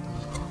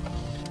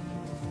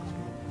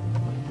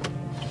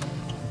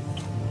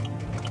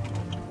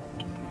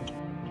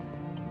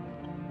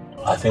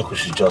 I think we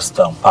should just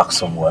park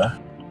somewhere,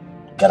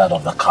 get out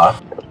of the car.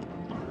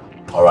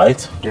 All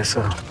right? Yes,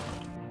 sir.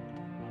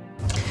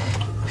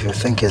 If you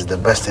think it's the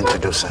best thing to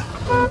do, sir.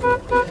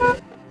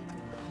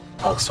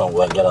 Park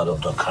somewhere, get out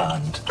of the car.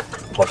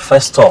 But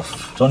first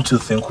off, don't you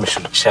think we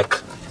should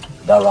check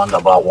that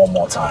roundabout one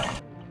more time?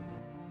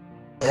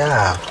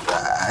 Yeah,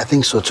 I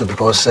think so too,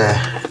 because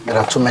there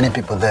are too many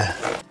people there.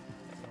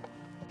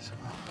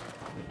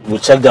 We'll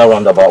check that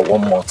roundabout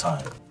one more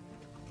time.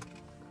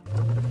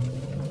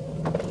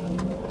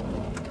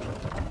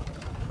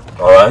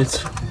 All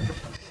right?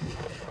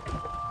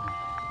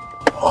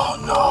 Oh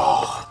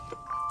no.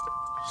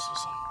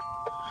 Susan,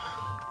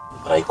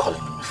 what are you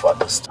calling me for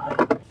this time?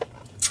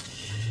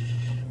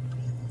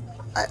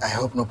 I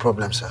hope no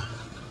problem, sir.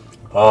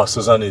 Oh,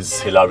 Susan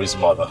is Hilary's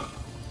mother.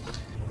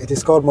 It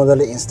is called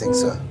motherly instinct,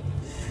 sir.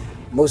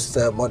 Most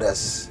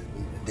mothers,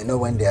 they know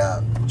when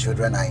their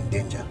children are in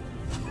danger.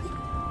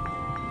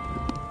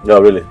 Yeah,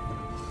 really?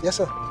 Yes,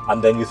 sir.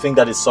 And then you think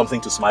that is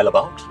something to smile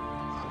about?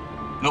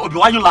 No, Obi,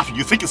 why are you laughing?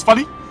 You think it's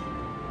funny?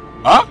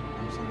 Huh?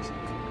 I'm sorry, sir.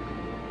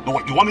 No,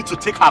 what, you want me to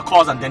take her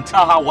calls and then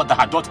tell her what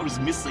her daughter is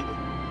missing?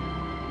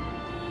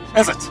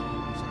 Is it?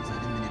 I'm sorry, sir. I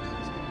didn't mean it that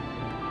way, sir.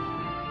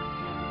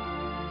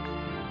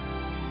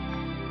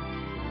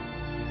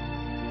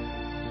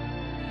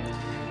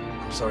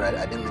 I'm sorry,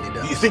 I didn't mean it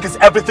that way. You think it's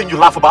everything you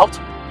laugh about?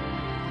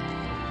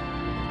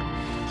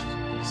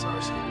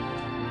 Sorry, sir.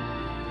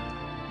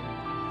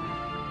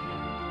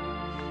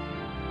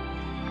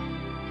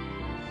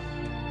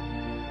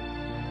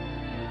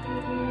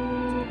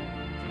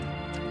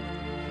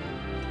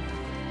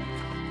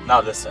 Now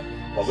listen,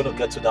 we're going to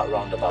get to that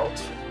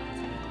roundabout.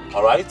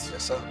 Alright?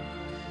 Yes, sir.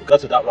 We get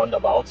to that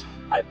roundabout,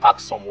 I park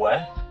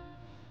somewhere.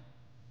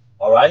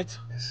 Alright?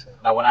 Yes, sir.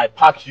 Now when I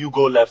park, you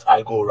go left,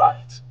 I go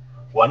right.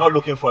 We're not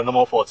looking for a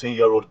normal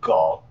 14-year-old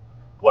girl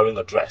wearing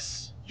a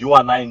dress. You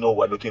and I know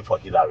we're looking for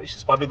Hilary.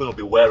 She's probably going to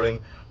be wearing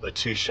a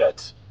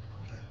t-shirt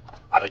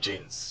and a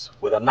jeans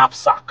with a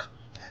knapsack.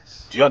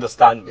 Yes. Do you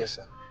understand me? Yes,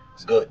 sir.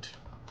 Good.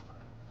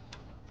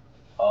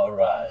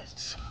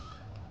 Alright.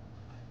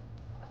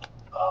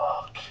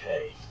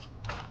 Okay.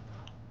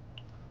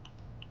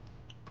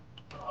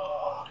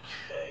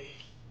 Okay.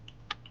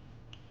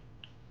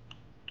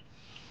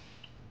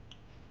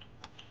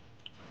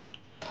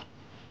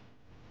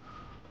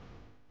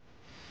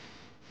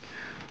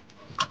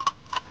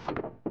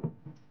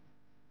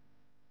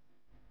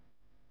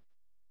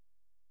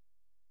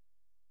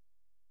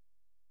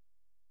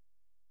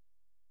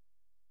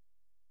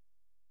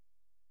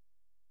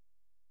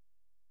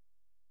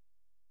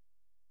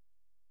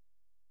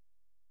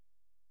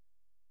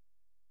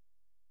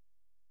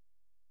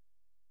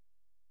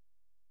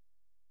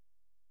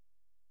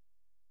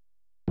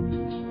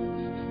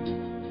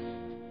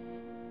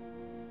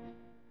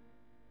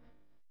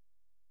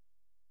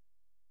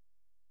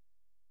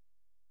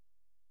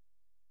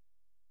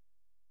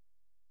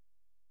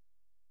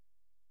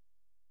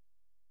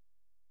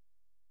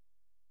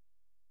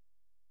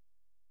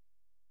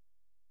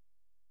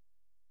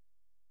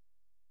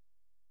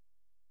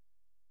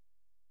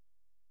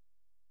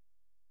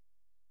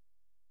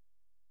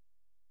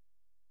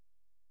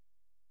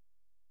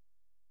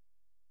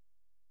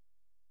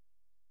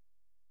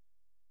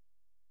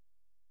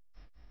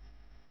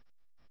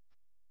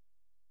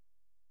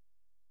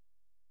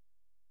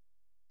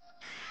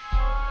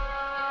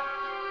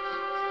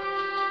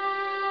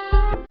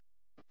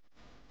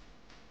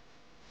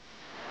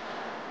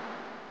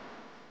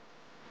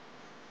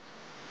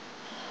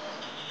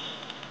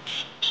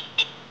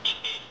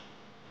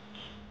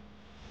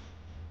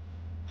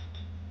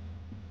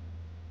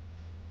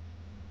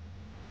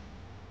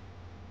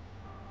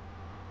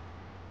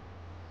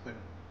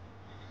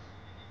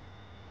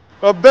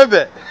 Oh,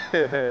 baby.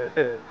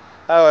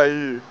 How are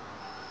you?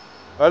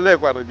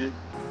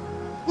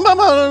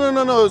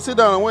 No. Sit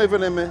down. I won't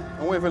even name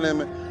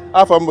me.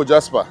 I'm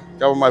Jasper.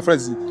 My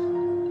friends in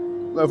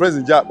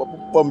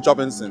Jap,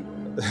 Chopping Sin.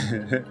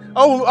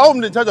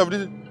 I'm in charge of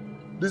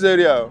this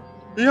area.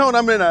 You know what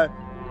I mean?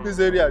 This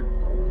area.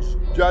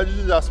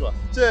 Jasper.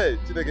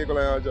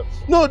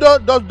 No,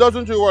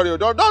 don't you worry.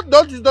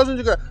 Don't you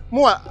cry.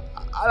 More,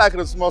 I like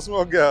the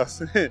small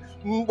girls.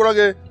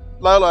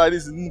 Like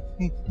this.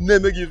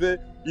 Never give it.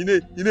 You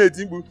need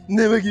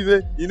never give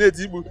it. You need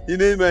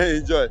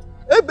enjoy.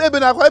 Hey, baby,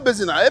 I'm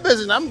busy.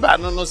 I'm bad.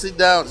 No, sit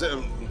down.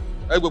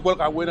 I go work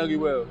and win and give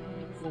well.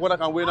 What I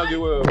can win and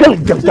give well.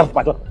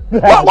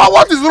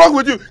 What is wrong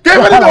with you?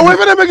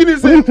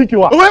 What do you think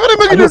you are?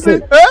 Making this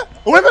thing?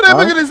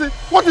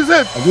 What is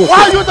it?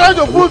 Why are you trying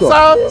to put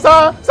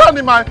sand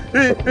in my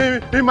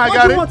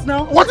garden?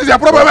 What is your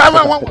problem?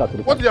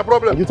 What is your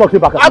problem? Are you talking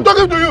back at me? I'm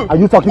talking to you. Are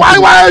you talking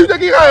Why are you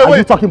taking her away? Are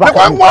you talking back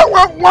at me?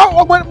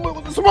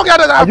 Small guy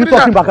that are you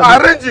talking back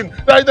at me? Arranging.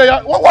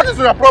 What is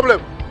your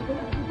problem?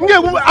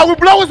 I will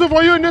blow whistle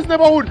for you in this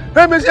neighborhood.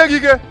 Hey, Monsieur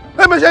Gige.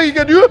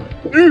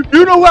 Do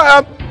you know who I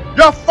am?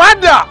 Your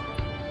father,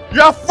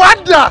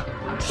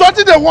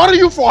 something they worry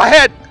you for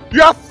head.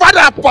 Your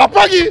father,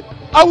 Papagi,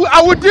 I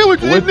will deal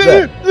with you.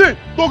 To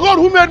God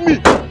who made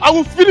me, I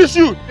will finish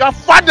you. Your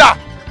father.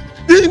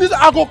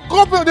 I go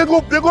couple, they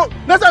go.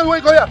 Next time we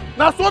go here.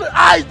 Now so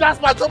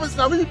that's my job.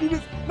 Now when you do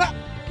this, now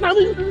when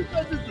you do this,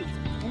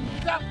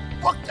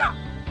 Waka,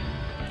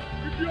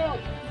 idiot,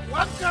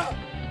 Waka,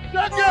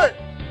 take it.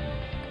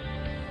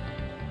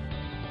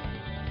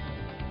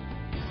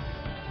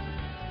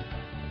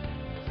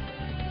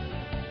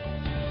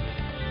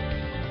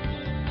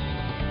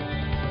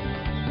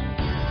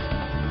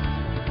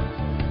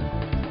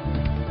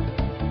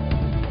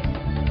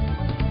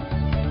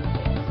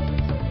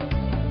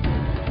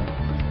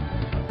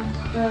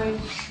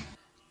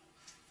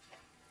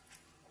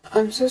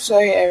 I'm so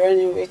sorry I ran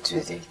away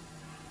today.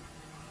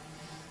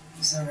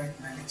 It's alright,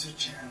 my little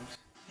child.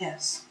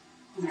 Yes,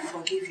 we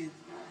forgive you.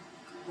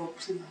 But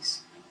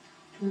please,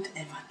 don't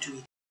ever do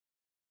it.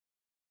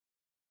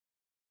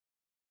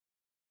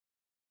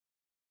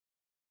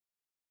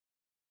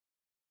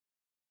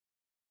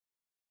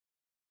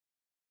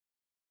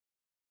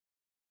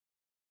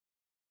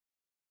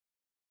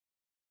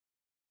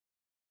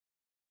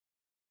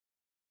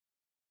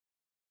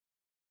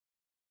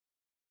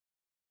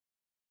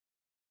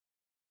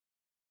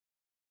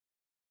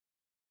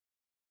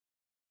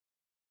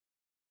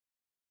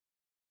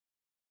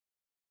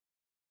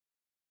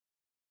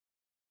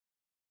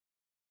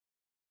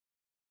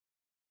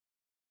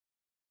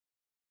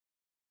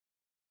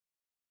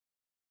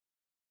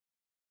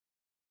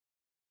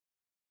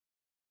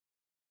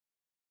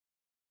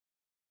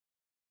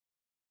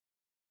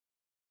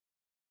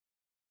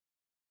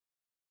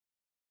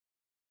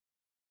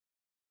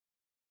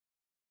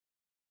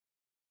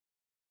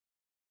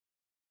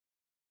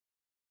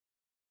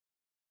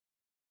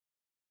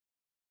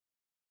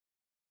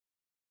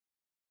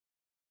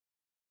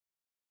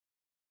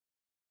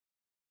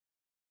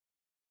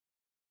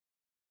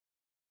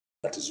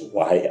 That is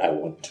why I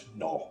want to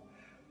know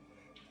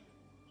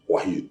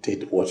why you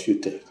did what you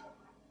did.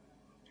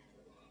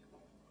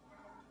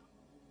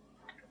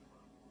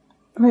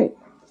 Wait.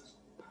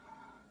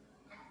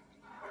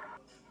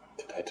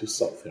 Did I do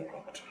something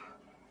wrong to you?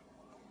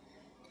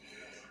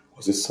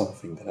 Was it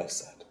something that I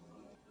said?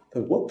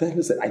 Then what the hell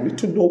is it? I need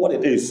to know what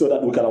it is so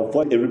that we can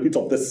avoid a repeat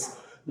of this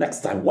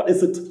next time. What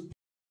is it?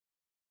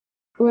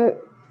 Well,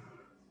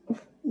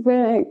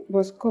 when I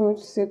was coming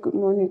to say good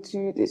morning to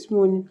you this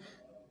morning,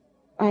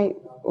 I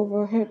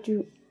overheard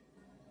your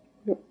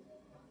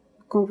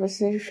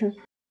conversation.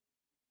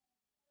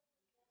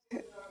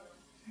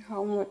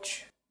 How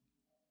much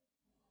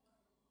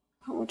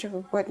of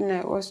a burden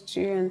I was to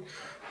you, and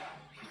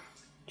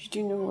you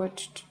didn't know what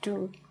to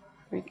do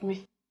with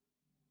me.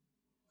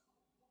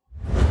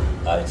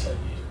 I tell you,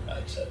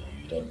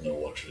 you don't know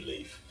what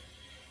relief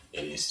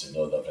it is to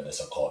know that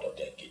Vanessa called up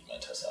the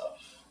engagement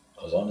herself.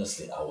 Because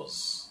honestly, I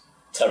was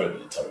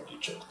terribly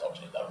choked up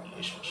in that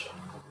relationship.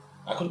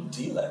 I couldn't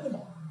deal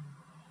anymore.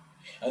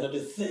 And the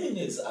thing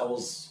is, I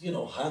was,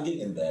 hanging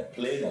in there,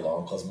 playing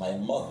along because my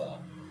mother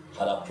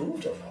had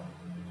approved of her.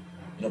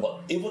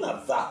 But even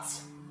at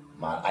that,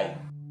 man,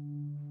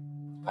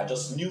 I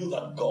just knew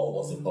that God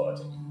was a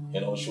burden.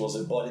 She was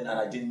a burden and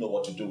I didn't know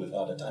what to do with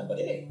her at the time. But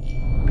hey,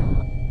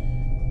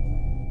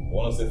 I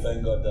want to say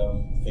thank God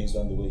things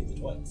went the way it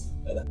went.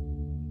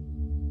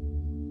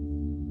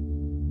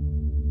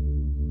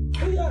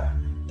 Oh yeah,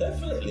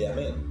 definitely. I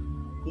mean,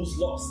 who's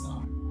lost now?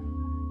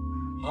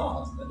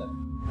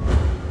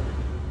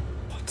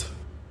 But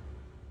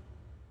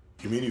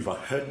you mean if I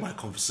heard my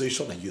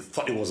conversation and you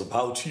thought it was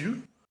about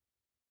you?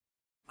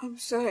 I'm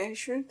sorry, I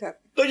shouldn't have.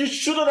 No, you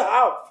shouldn't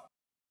have.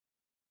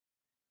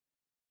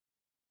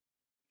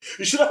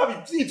 You shouldn't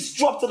have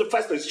eavesdropped in the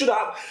first place. You should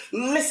have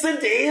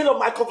listened in on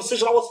my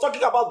conversation. I was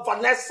talking about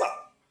Vanessa.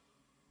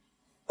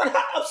 That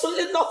had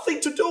absolutely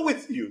nothing to do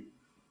with you.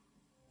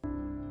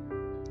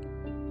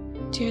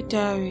 Dear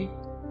Diary,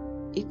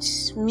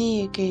 it's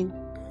me again.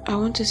 I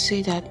want to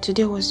say that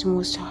today was the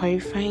most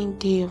horrifying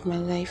day of my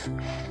life.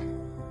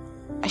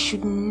 I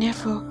should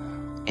never,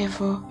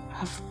 ever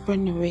have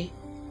run away.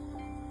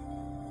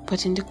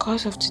 But in the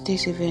course of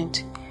today's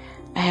event,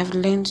 I have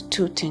learned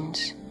two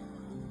things.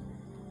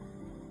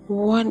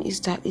 One is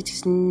that it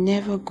is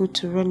never good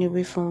to run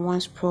away from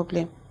one's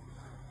problem.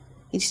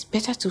 It is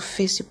better to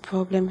face the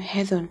problem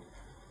head on,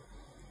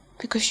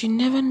 because you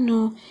never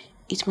know,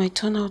 it might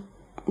turn out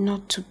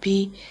not to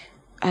be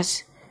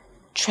as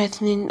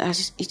threatening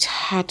as it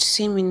had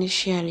seemed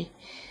initially.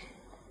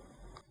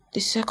 The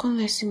second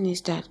lesson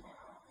is that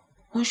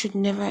one should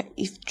never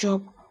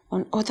eavesdrop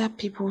on other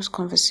people's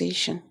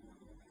conversation,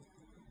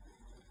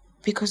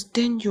 because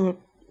then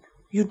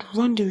you'd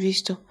run the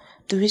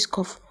risk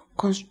of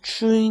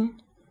construing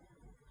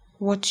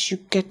what you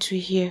get to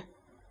hear.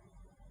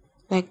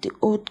 Like the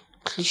old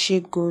cliche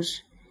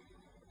goes,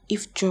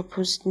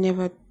 eavesdroppers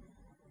never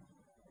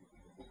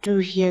do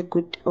hear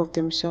good of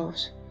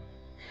themselves.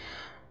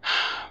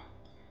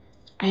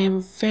 I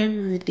am very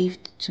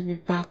relieved to be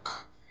back.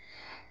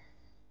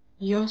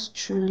 Yours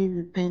truly,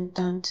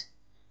 repentant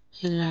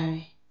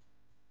Hilary.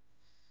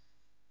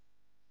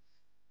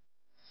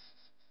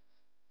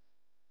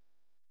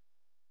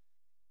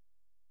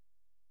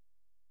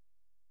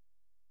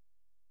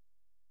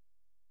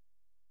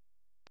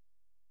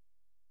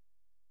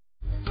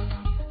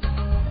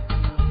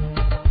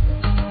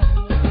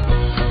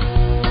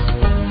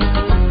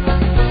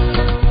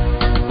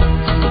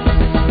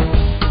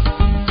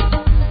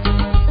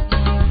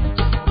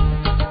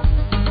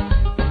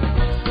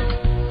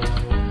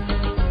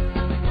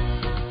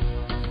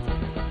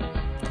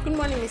 Good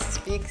morning,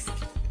 Mrs. Biggs.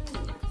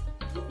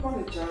 Good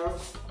morning,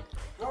 child.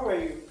 How are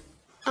you?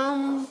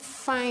 I'm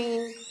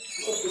fine.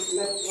 Hope you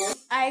slept well.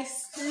 I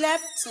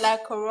slept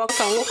like a rock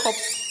and woke up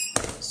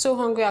so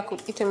hungry I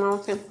could eat a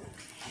mountain.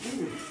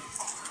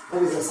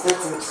 That is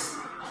expected.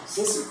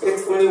 Since you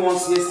ate only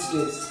once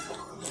yesterday,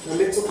 your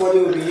little body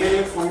will be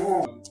yearning for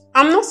more.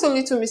 I'm not so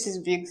little,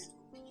 Mrs. Biggs.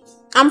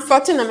 I'm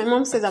 14 and my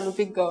mom says I'm a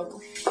big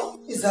girl.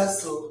 Is that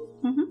so?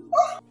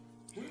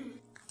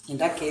 In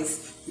that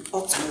case, you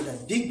ought to know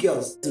that big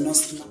girls do not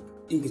snap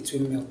in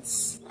between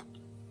meals.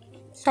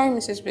 Sorry,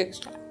 Mrs. Biggs.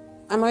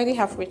 I'm already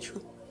halfway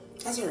through.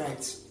 That's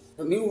alright.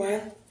 But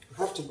meanwhile, you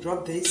have to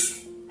drop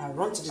this and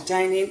run to the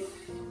dining.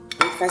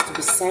 Breakfast to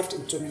be served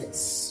in 2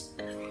 minutes.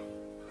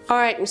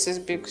 Alright,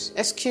 Mrs. Biggs.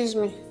 Excuse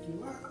me.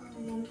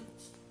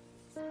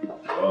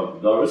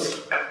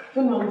 Doris?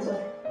 Good morning,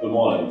 sir. Good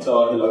morning.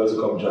 Tell Hilary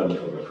to come join me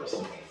for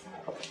breakfast.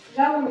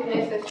 That won't be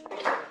necessary.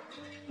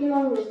 Good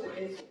morning, Mr.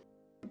 Biggs.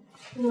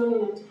 Good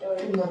morning, Auntie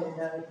Doris. Good morning,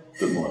 Daddy.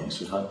 Good morning,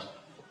 sweetheart.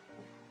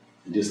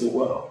 Did you sleep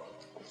well?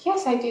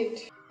 Yes, I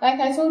did. Like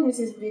I told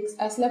Mrs. Biggs,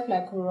 I slept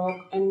like a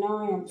rock and now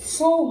I am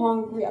so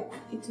hungry I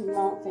could eat a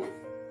mountain.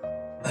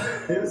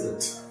 Is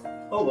it?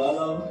 Oh,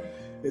 well,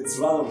 it's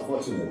rather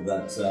unfortunate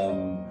that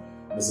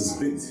Mrs.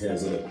 Biggs here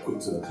is not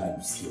equipped to the kind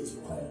of skills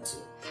required to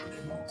cook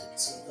a mountain,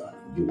 so that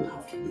you will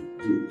have to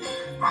do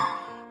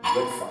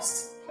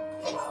breakfast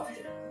that we'll have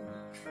here.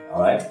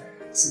 Alright?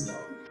 Sit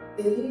down.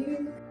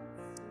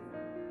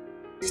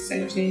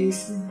 Mr.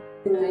 Jason,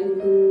 I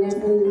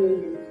never knew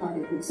you had a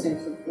good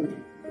sense of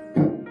humor.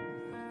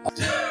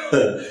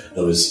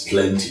 There is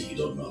plenty you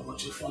don't know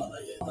about your father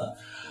yet.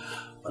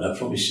 But I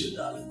promise you,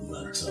 darling,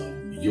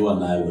 that you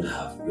and I would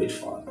have great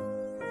fun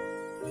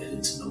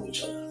getting to know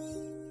each other.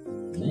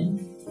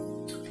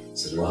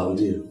 So what have we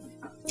do?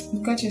 You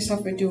got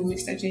yourself a deal,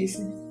 Mr.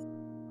 Jason.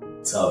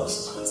 Tell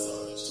Mrs.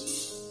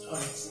 Biggs.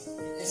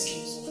 Alright.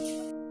 Excuse me.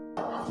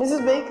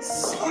 Mrs.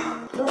 Biggs,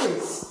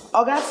 Doris.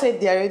 Oga said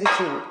they are ready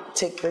to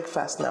take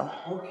breakfast now.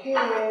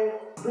 Okay.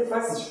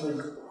 Breakfast is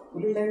ready.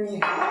 Will you let me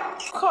have?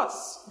 Of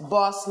course,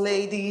 boss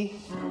lady.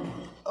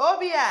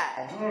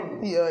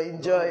 OBI, you're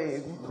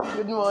enjoying.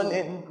 Good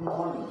morning. Good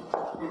morning.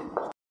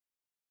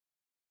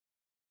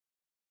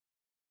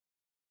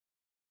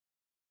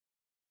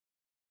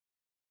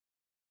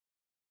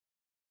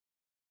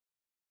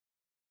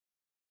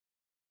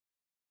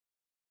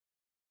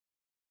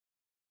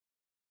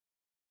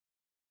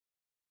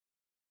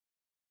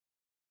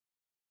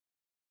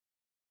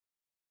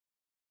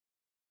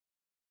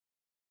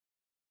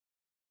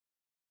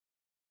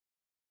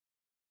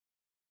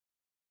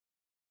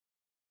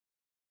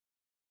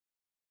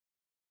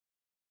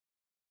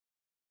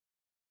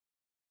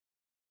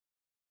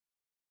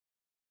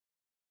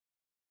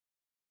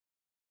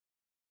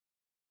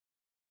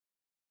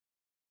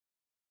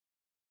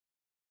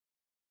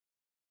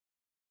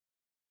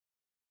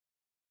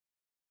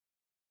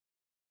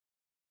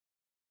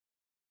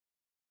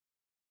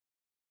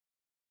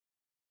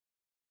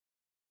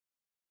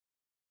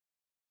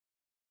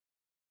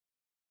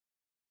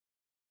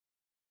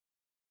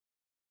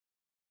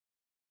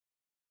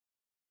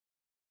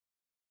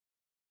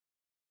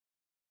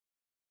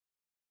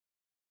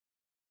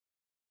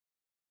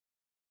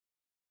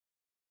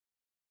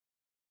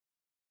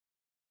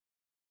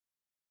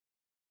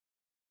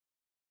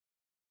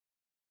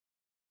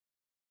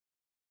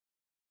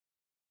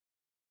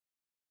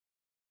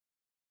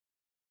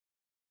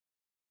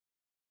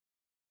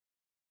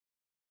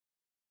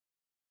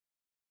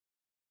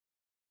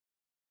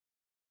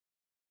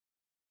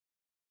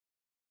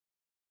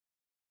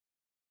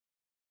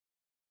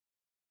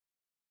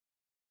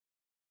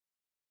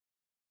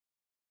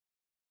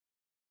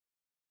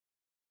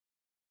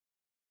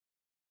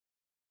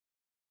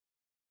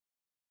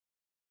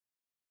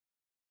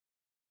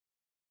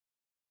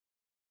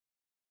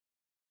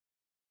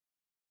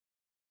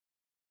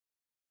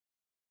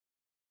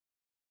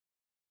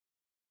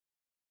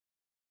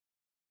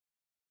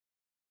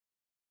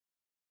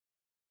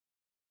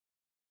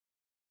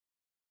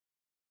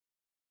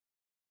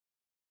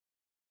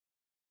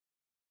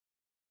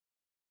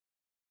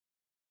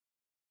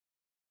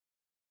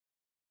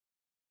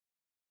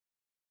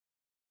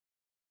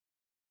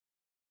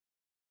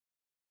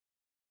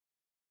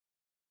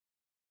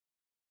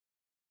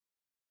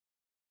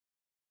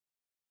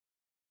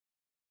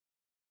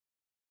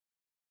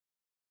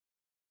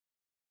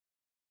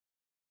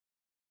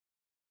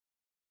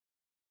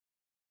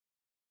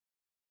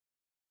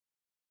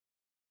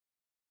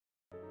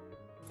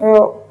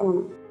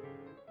 Well,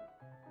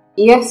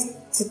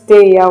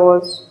 yesterday I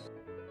was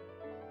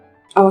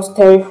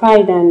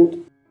terrified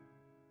and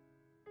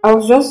I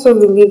was just so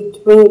relieved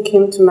when you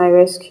came to my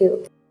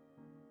rescue.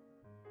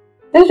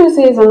 Let's just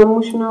say it's an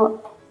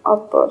emotional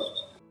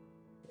outburst.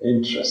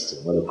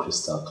 Interesting. What a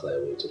crystal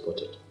clear way to put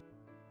it.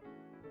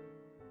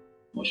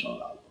 Emotional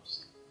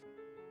outburst.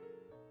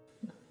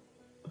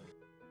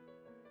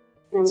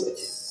 I'm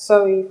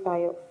sorry if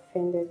I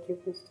offended you,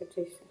 Mr.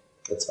 Jason.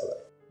 That's alright.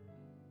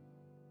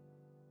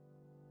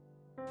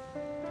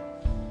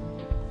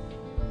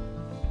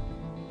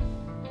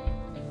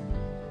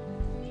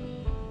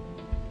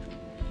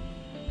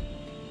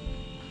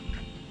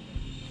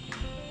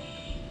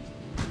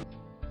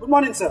 Good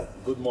morning, sir.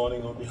 Good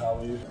morning, Obi. How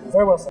are you?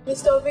 Very well, sir.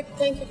 Mr. Obi,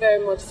 thank you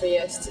very much for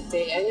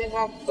yesterday. I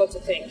never got to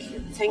thank you.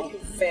 Thank you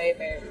very,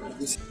 very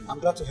much. I'm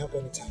glad to help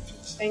anytime,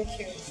 please. Thank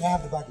you. May I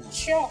have the bag now?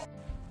 Sure.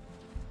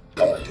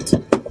 Alright.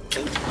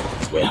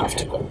 We have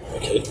to go,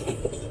 okay?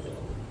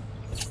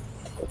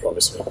 You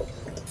promise me.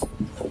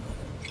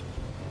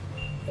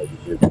 Are you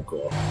here to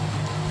go? I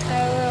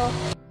will.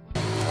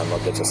 And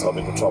not get yourself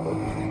into trouble.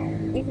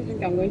 If you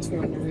think I'm going to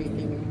run away,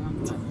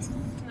 I'm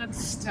not. Not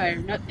this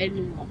time, not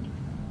anymore.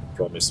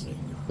 Promise me.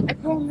 I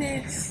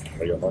promise.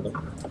 For your honor.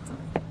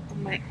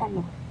 On my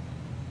honor.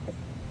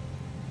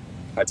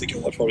 I take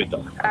your word for it,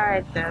 though.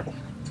 Alright, Dad.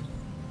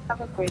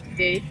 Have a great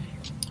day.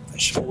 I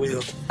sure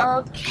will.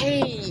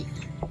 Okay.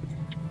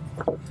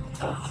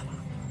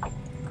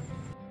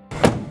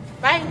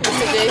 Bye,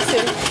 Mr.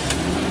 Jason.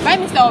 Bye,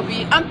 Mr.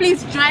 Obi. And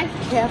please drive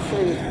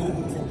carefully.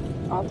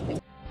 Okay.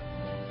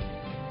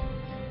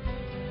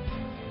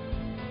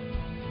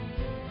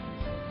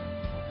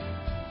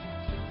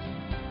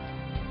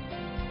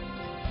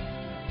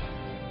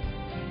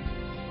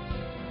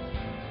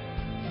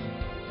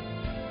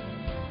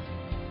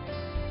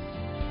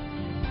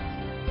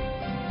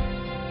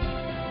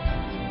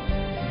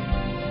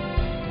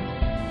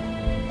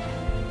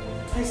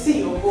 I see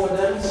you're bored,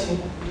 aren't you?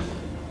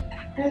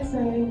 Yes, I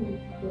am.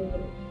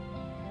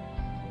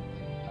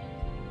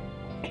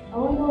 I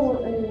wonder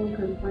what anyone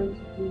can find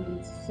to do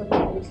with such a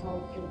nice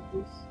house like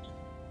this.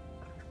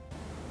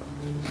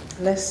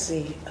 Let's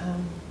see.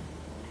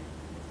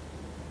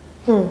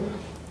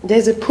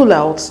 There's a pool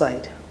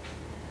outside,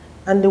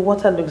 and the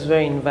water looks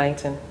very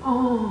inviting.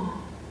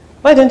 Oh,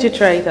 Why don't you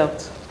try it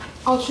out?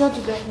 I'll sure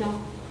do that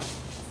now.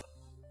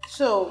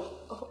 So,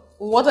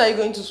 what are you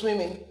going to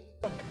swim in?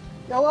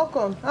 You're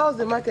welcome. How's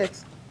the market?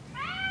 Is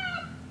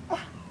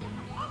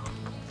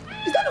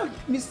that not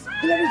Miss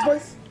Hilary's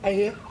voice I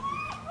hear?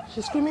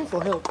 She's screaming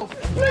for help.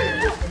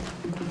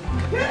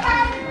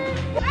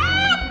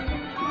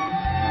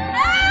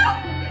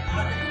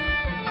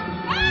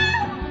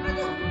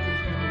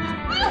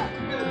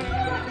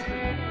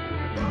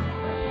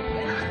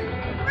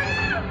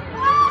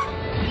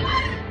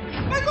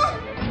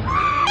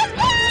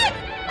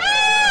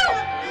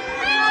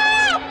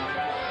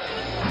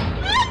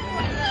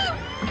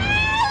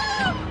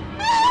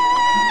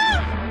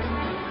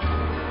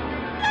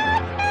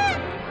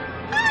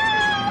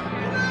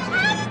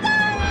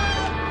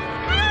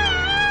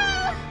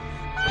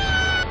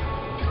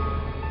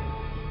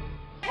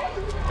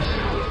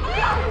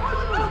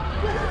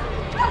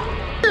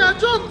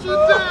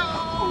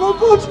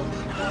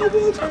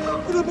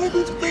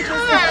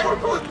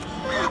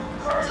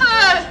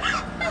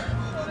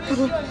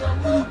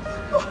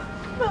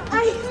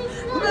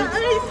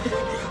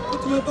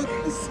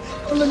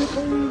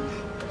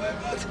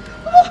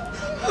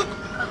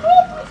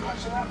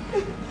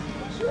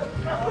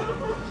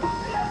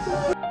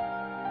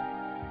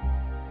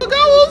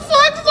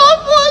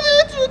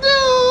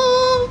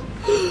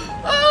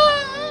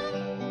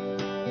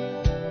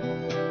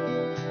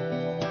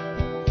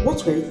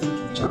 What were you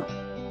thinking, Jack?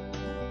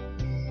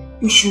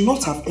 You should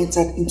not have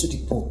entered into the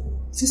pool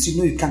since you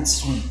know you can't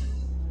swim.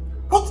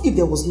 What if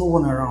there was no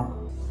one around?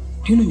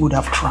 Do you know you would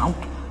have drowned?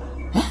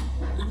 Huh?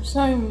 I'm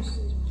sorry,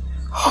 Mrs.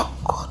 Oh,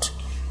 God.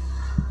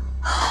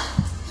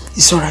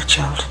 It's alright,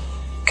 child.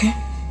 Okay?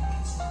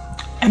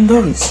 And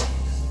Doris,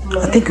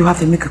 I think you have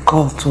to make a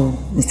call to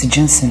Mr.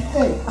 Jensen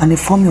and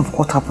inform me of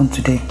what happened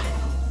today.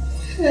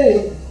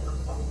 Hey.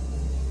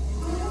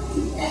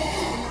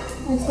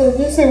 Mr.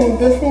 Jason will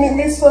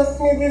definitely sack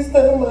me this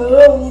time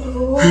around.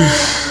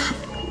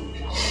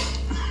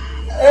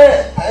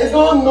 I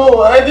don't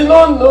know. I did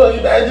not know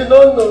it. I did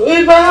not know.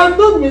 If I had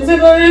not been said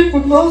that I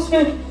could not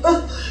swim,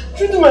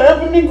 true to my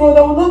heavenly God,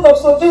 I would not have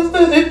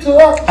suggested it to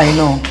her. I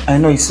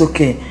know, it's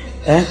okay.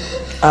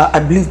 I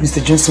believe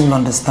Mr. Jensen will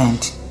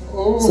understand.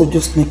 So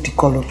just make the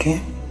call,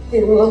 okay?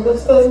 He will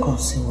understand. Of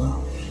course he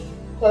will.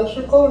 I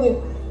should call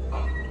him.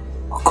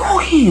 Call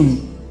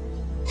him!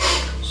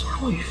 So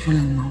how are you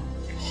feeling now?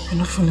 You're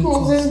not feeling good?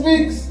 Mrs.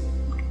 Biggs.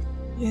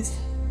 Yes.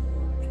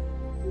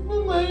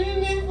 My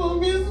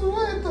uniform is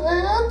wet. I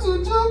had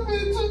to jump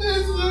into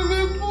the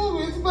swimming pool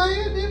with my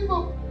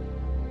uniform.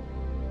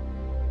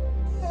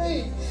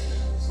 Hey,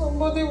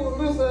 somebody will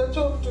lose their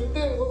job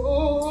today.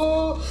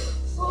 Oh,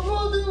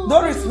 somebody will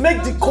Doris,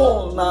 make the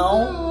call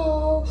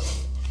now.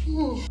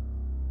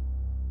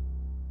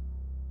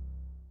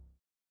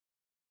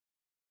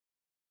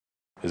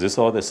 Is this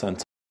all they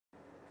sent?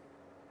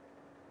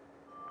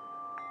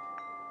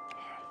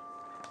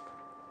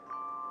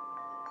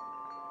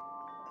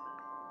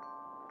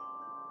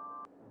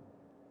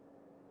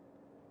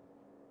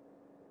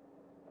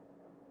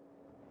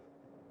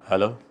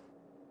 Hello?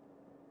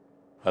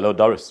 Hello,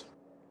 Doris.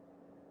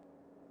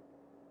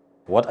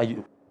 What are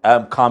you...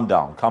 calm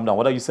down, calm down.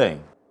 What are you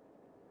saying?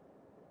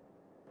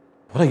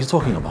 What are you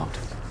talking about?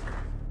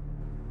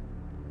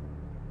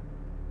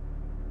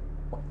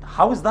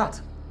 How is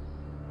that?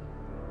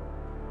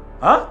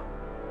 Huh?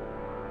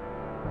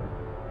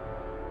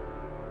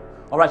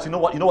 All right, you know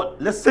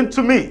what? Listen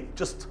to me.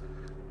 Just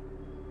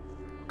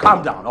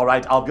calm down, all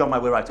right? I'll be on my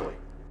way right away.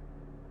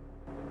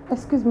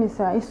 Excuse me,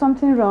 sir. Is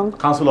something wrong?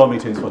 Cancel all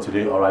meetings for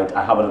today, all right?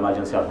 I have an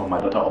emergency at home. My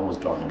daughter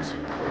almost drowned.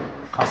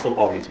 Cancel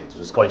all meetings.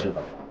 Just go into the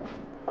bathroom.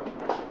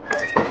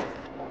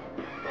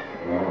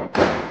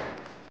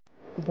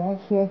 Did I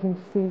hear him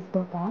say his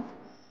daughter?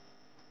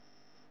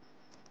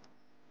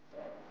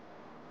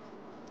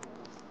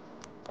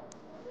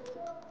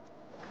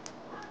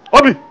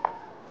 Obi!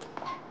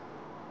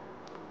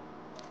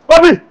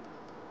 Obi!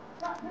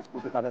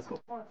 Let's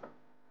go.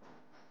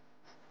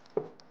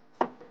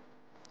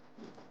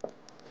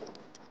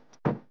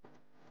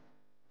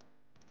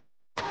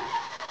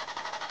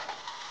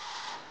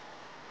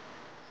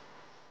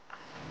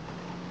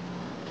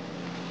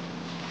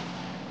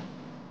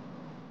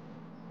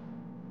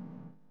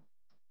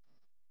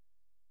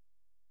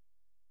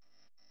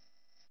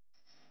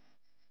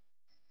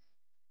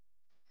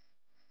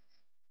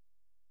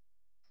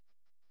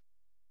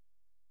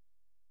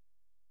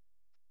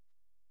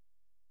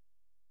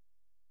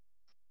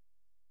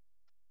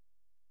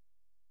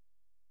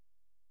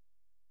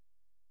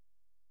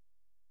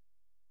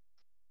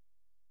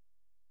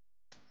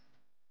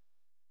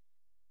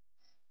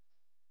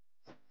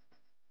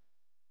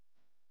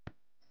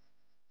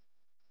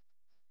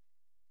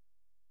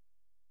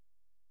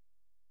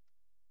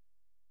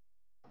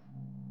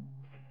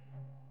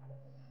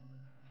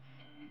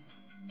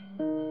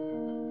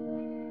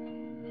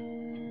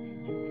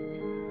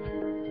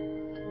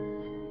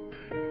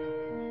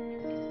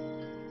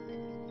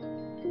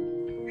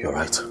 You're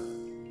right.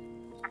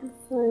 I'm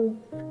fine.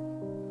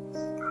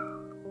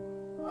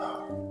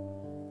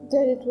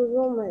 Dad, it was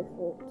all my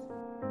fault.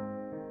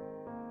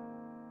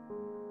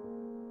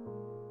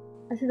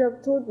 I should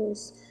have told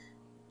Miss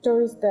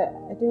Doris that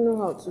I didn't know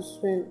how to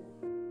swim.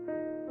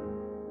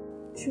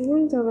 She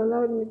wouldn't have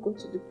allowed me to go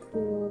to the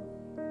pool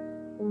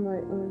on my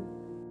own.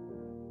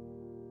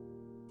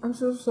 I'm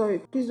so sorry.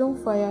 Please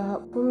don't fire her.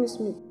 Promise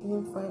me you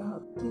won't fire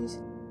her, please.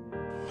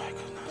 My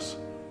goodness.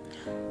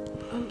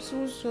 I'm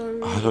so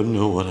sorry. I don't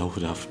know what I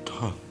would have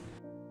done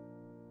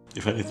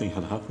if anything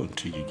had happened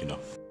to you, you know.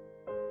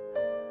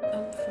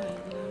 I'm fine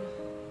now.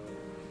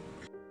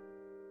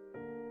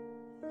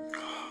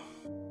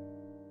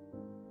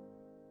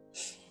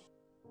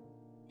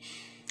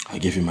 I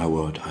give you my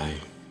word.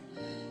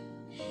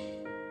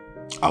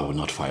 I will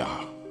not fire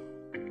her.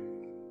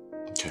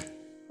 Okay.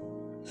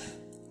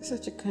 You're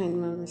such a kind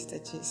man, Mr.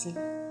 Jason.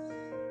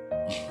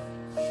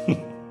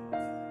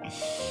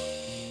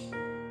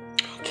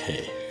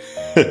 Okay.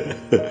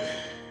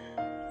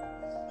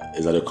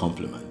 Is that a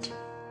compliment?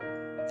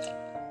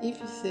 If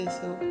you say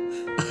so.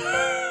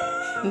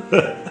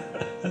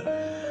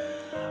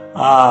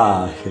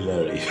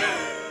 Hilary.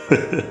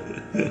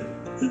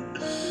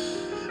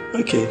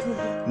 Okay.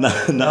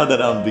 Now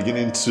that I'm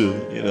beginning to,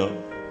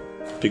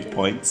 pick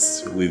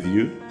points with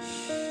you,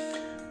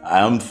 I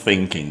am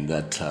thinking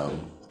that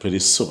pretty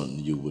soon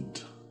you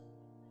would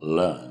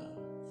learn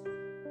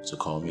to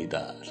call me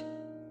Dad.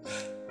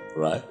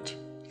 Right?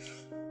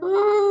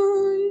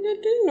 Oh,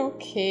 you're doing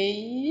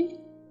okay.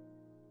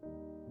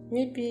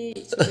 Maybe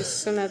it will be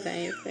sooner than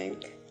you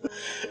think.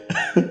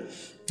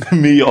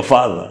 Me, your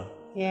father?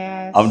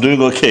 Yes. I'm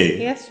doing okay?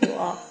 Yes, you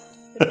are.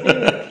 You're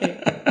doing okay.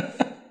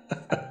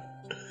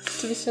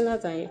 It will be sooner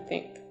than you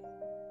think.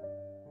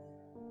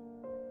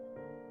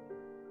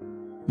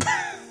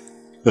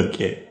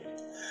 Okay.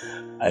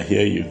 I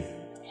hear you.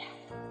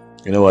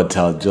 You know what?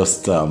 I'll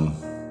just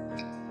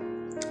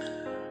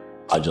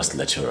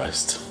let you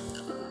rest.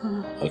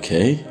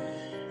 Okay?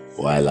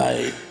 While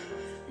I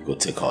go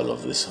take all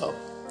of this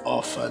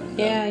off and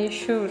yeah, you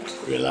should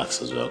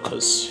relax as well,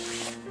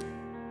 because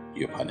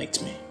you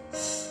panicked me.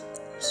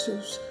 So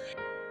sorry.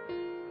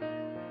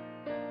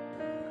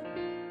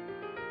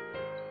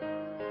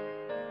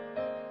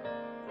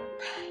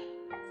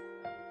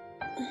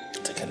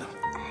 Take care now.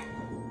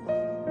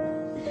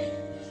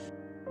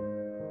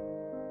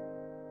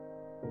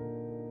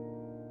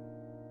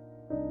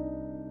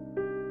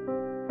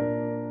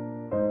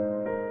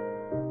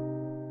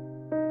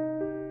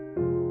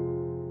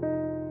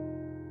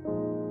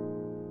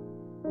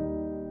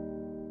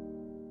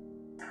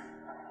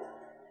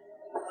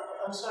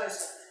 I'm sorry,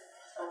 sir.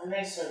 I'm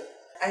Mason.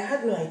 I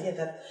had no idea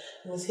that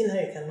Miss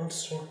Hillary cannot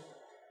swim.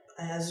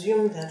 I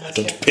assumed that... I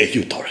don't pay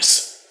you,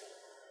 Doris,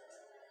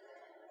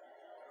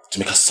 to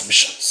make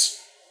assumptions.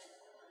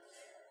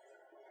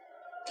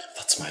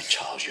 That's my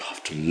child. You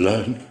have to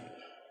learn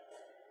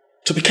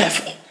to be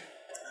careful.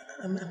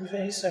 I'm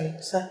very sorry,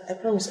 sir. I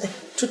promise.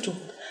 Tutu,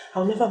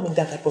 I'll never make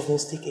that type of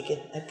mistake again.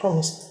 I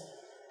promise.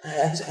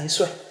 I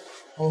swear.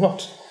 I will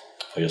not.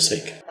 For your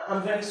sake.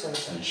 I'm very sorry,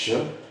 sir. Are you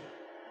sure?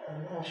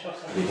 I'm sure,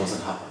 sir. It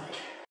doesn't happen.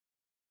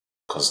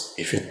 Because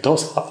if it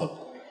does happen...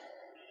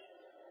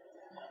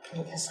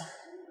 Yes, sir.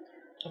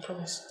 I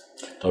promise.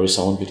 Doris,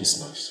 I won't be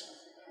this nice.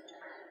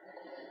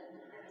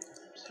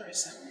 I'm sorry,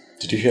 sir.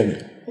 Did you hear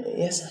me?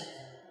 Yes, sir.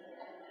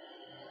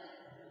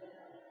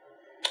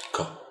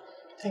 Go.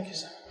 Thank you,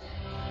 sir.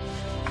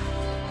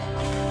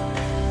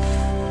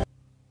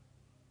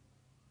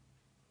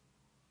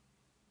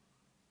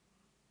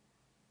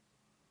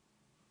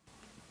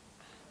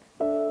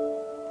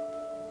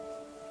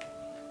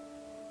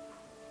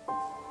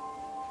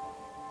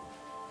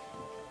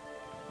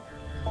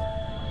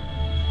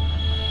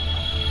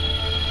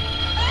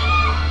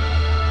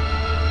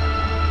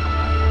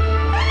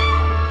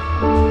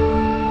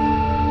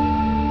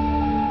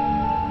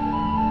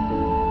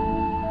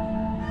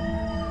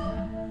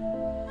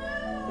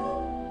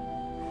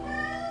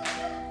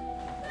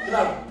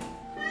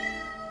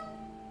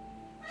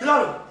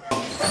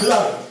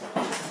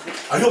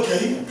 Are you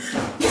okay?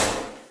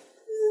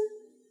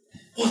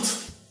 What?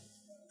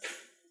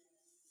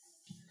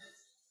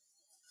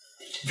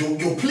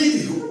 You're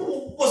bleeding.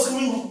 What's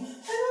going on?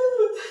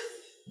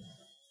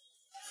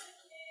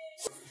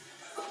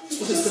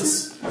 What is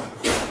this?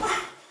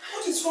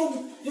 What is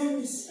wrong?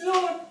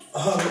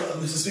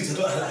 Mrs. Speaks,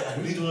 I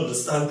really don't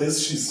understand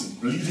this. She's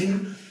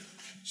bleeding.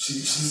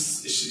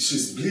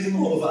 She's bleeding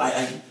all over.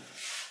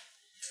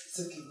 It's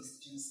okay,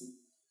 Mr. Johnson.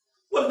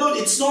 Well, no,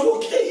 it's not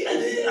okay.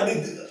 I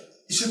mean,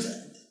 you should.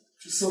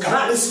 Can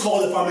I at least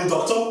call the family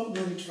doctor?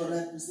 No need for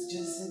that, Mr.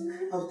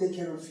 Jensen. I'll take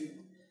care of you.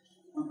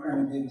 I'm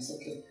crying, baby. It's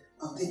okay.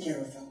 I'll take care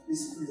of her.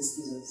 Please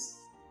excuse us.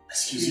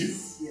 Excuse you?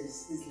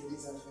 Yes, these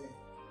ladies are fair.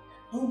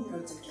 Don't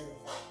worry, I'll take care of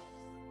her.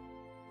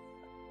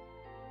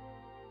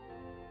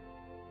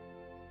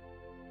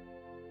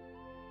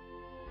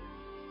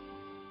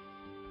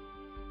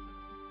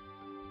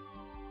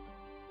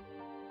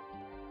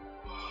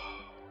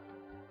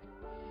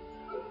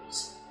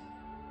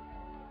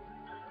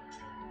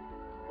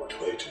 What do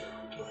I do?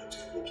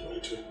 What do I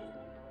do?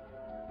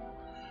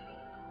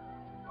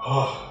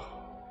 Oh.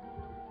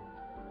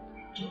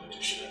 What do I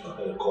do? Should I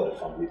call the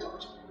family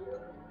doctor?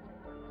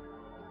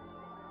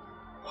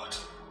 What?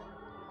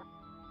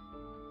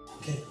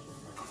 Okay.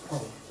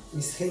 Oh,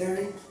 Miss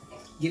Hillary,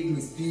 give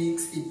me a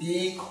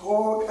big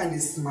hug and a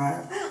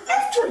smile.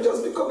 After all,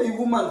 just become a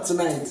woman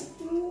tonight.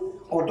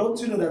 Or don't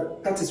you know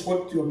that is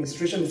what your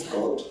menstruation is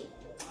called?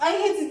 I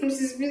hate it,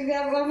 Mrs. Big.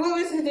 I've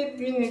always hated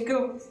being a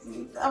girl.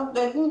 I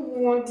don't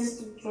want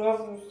this to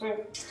happen.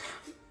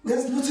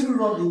 There's nothing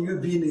wrong in you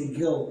being a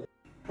girl.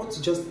 What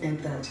you just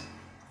entered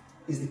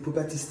is the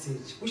puberty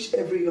stage, which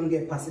every young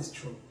girl passes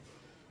through.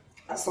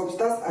 Some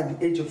starts at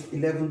the age of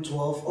 11,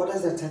 12,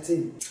 others are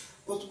 13.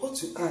 But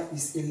what you are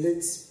is a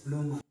late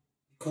bloomer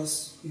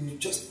because you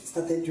just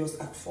started yours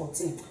at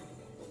 14.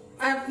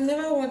 I've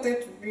never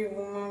wanted to be a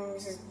woman,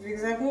 Mrs.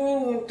 Biggs. I've never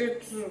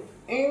wanted to.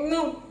 And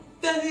no,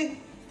 Daddy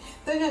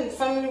and the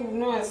family will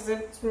not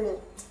accept me.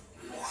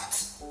 What?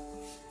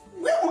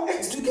 Where on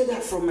earth did you get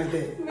that from, my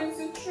bed? But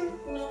it's true.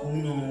 No.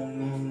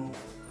 No.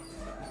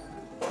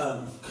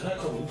 Can I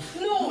come in?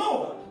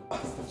 No.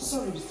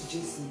 Sorry, Mr.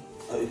 Jason.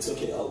 It's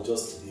okay. I'll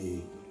just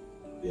be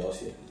out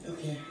here.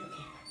 Okay.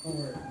 Don't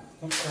worry.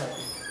 Don't cry.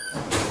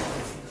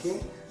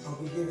 Okay? I'll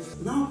be here.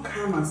 Now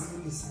calm and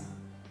sleep, listen.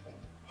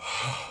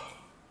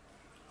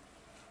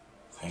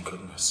 Thank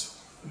goodness.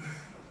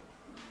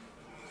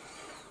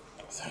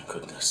 Thank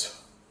goodness.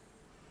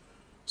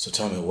 So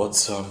tell me,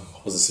 what's the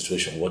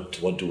situation?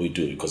 What do we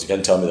do? Because you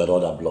can't tell me that all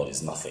that blood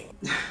is nothing.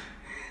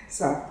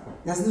 Sir,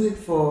 there's no need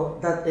for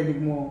that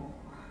anymore.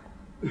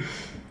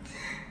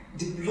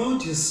 The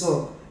blood you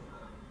saw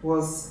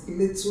was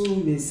little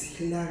Miss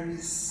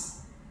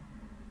Hillary's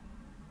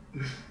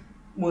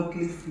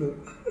monthly flow.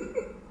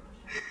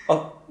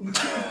 Oh.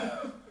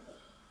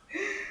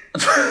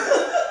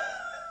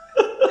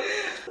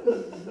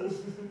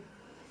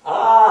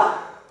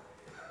 Ah!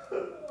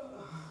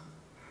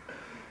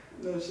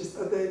 No, she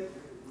started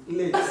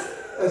late.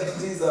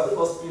 This is her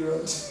first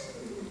period.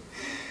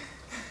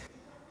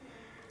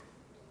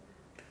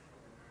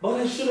 But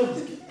I should have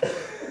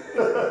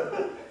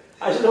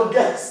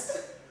guessed.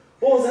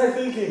 What was I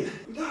thinking?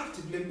 You don't have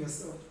to blame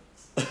yourself.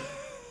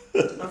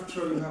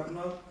 After all, you have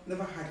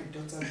never had a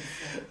daughter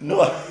before.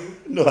 No,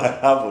 I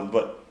haven't.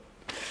 But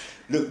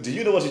look, do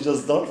you know what you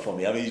just done for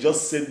me? I mean, you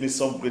just saved me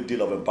some great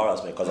deal of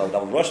embarrassment because I would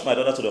have rushed my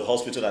daughter to the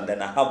hospital and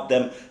then I have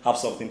them have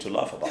something to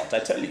laugh about. I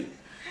tell you.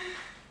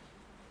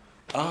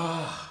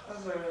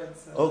 That's very right,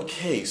 sir.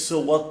 Okay, so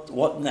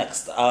what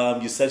next?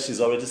 You said she's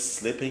already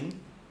sleeping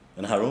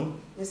in her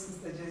room? Yes,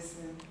 Mr.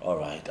 Jason. All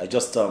right. I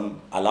just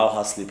allow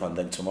her sleep and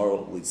then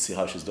tomorrow we'll see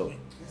how she's doing.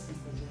 Yes,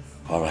 Mr. Jason.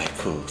 All right,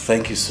 cool.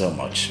 Thank you so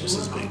much,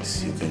 Mrs.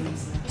 Biggs. You've been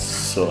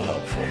so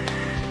helpful.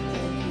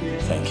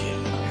 Thank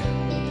you.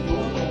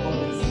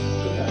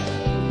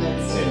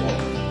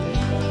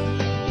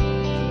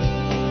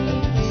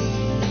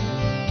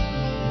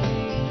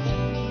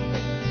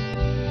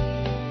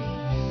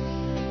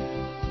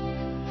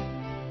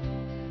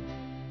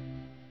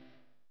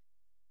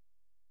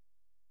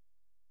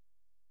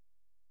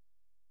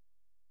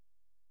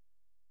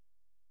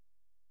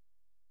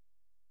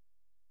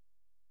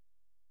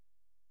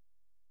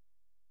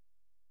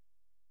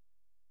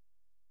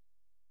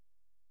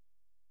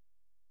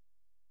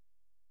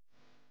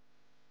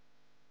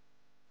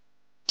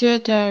 Dear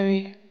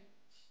Diary,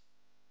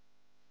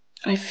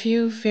 I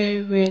feel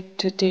very weird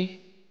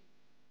today.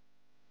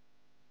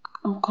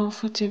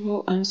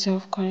 Uncomfortable and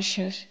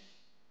self-conscious.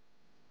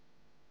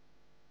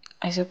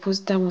 I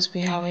suppose that must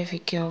be how every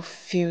girl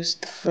feels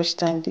the first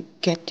time they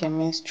get their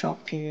menstrual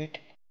period.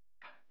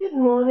 Good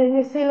morning,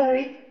 Miss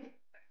Hillary.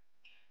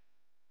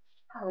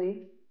 How are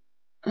you?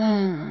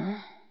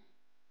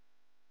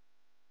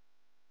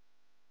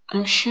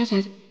 I'm sure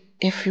that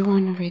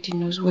everyone already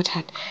knows what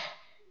had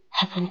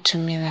happened to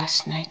me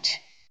last night.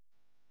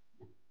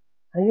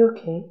 Are you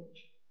okay?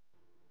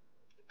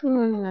 Good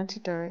morning, Auntie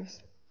Doris.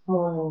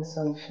 Morning,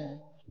 sunshine.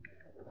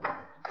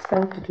 It's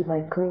time to do my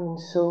cleaning,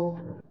 so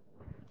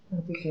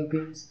I'll take your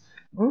bits.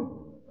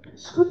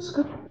 Scoot,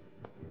 scoot.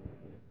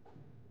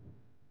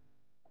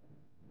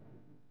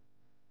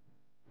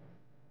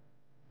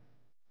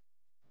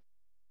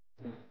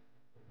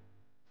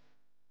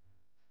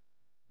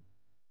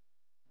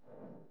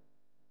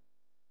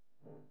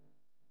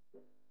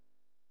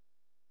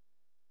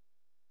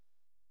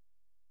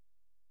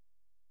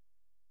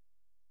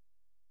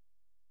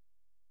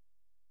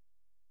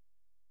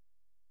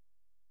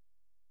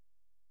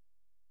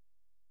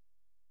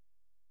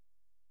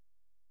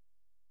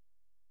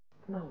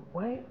 Now,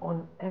 why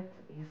on earth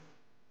is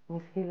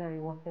Miss Hillary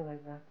walking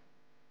like that?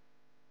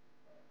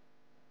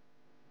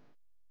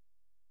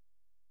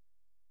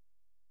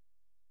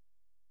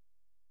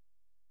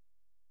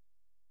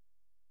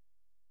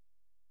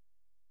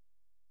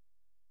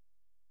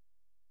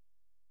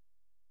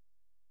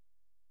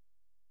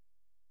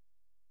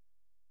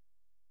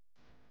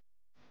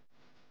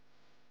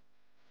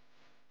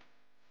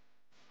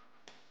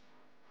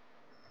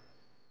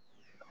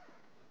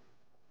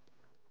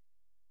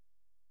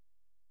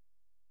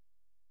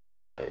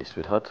 Hey,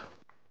 sweetheart.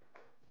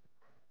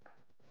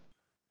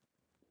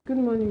 Good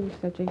morning,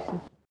 Mr.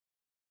 Jason.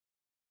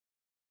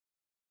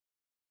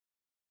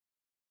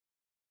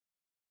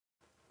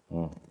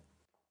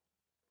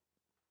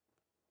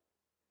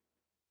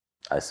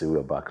 I see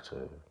we're back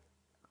to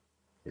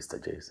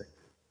Mr. Jason.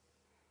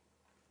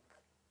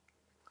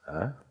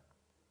 Huh?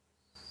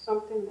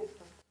 Something like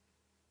that.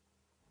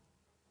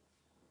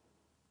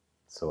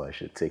 So I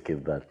should take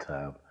it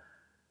that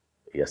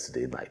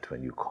yesterday night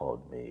when you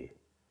called me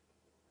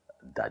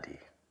Daddy,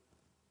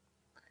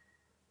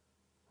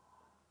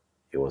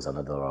 it was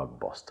another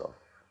outburst of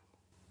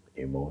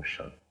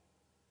emotion.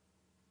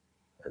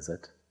 Is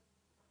it?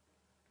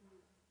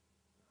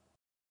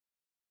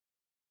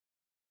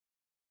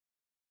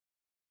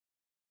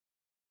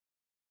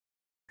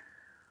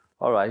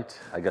 All right,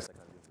 I guess I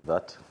can do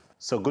that.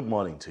 So good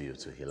morning to you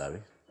too,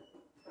 Hillary.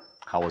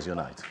 How was your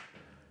night?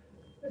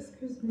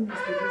 Excuse me,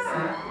 Mr.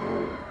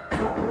 Jason.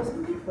 I was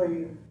looking for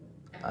you.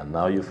 And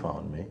now you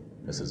found me,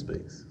 Mrs.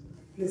 Biggs.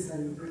 Please,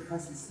 your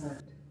breakfast is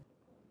served.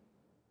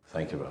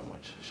 Thank you very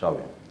much. Shall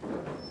we?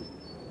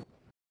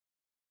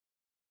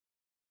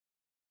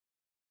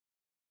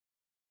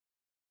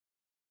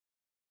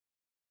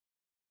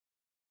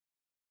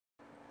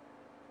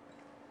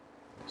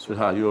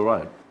 Sweetheart, you all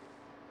right?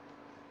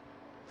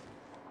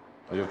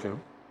 Are you okay?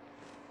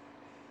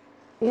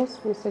 Yes,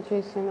 Mr.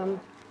 Jason,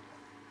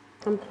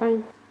 I'm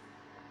fine.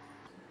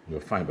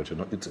 You're fine, but you're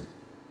not eating.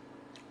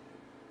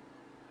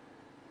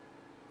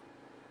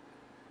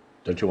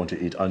 Don't you want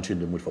to eat? Aren't you in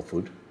the mood for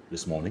food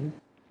this morning?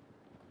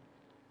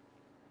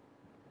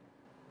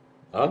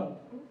 Huh?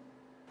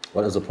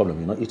 What is the problem?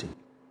 You're not eating.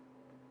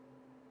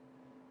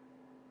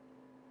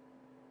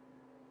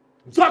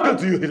 I'm talking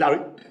to you, Hillary.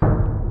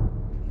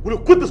 Will you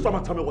quit this time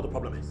and tell me what the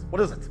problem is?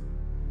 What is it?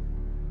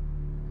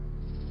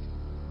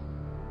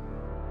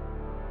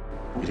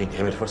 You didn't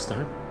hear me the first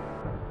time?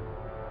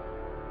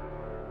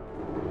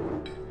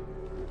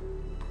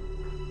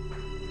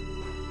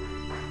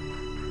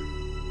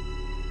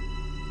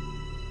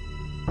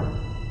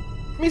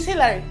 Miss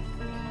Hillary,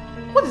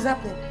 what is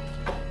happening?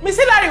 Miss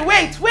Hillary,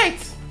 wait,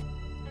 wait!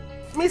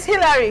 Miss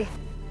Hillary,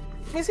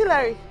 Miss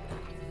Hillary.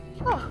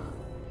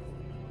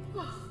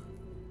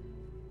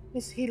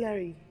 Miss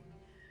Hillary,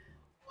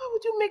 why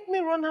would you make me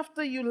run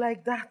after you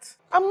like that?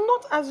 I'm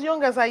not as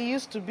young as I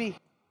used to be.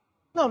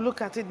 Now look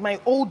at it, my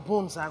old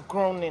bones are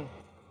groaning.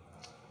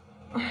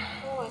 Oh,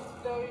 Auntie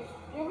Doris,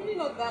 you're really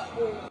not that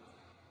old.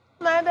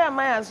 Neither am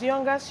I as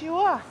young as you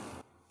are.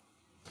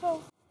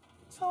 So,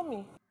 tell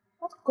me,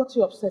 what got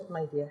you upset,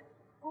 my dear?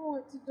 Oh,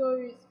 Auntie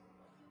Doris,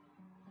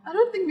 I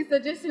don't think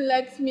Mr. Jason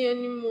likes me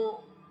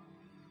anymore.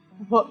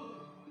 But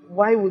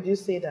why would you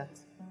say that?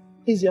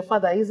 He's your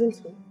father, isn't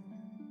he?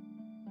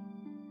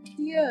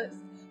 Yes,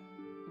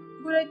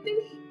 but I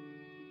think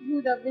he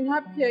would have been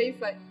happier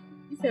if I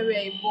were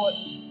a boy.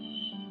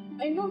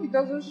 I know he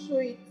doesn't show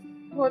it,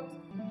 but...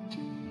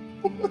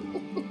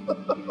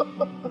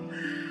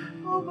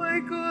 Oh my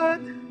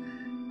God.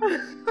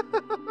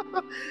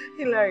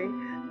 Hillary,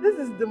 this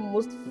is the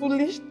most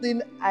foolish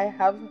thing I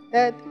have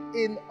heard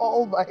in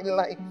all my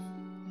life.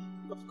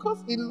 Of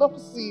course he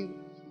loves you.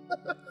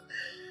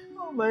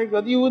 Oh my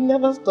God, you will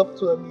never stop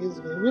to amuse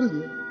me, will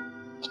you?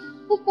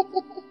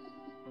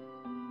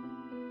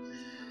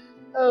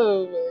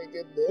 Oh my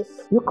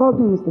goodness. You called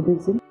me, Mr.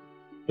 Dixon?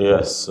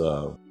 Yes,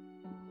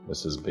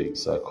 Mrs.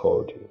 Biggs, I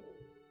called you.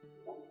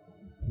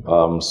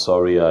 I'm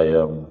sorry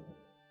I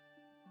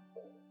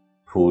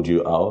pulled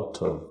you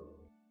out of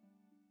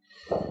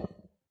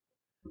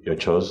your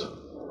chores.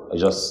 I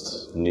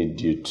just need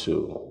you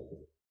to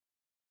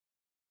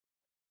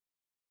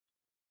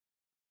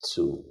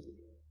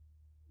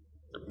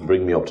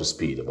bring me up to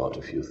speed about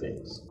a few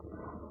things.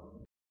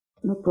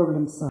 No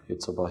problem, sir.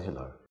 It's about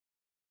Hillary.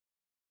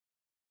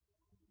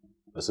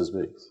 Mrs.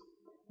 Biggs.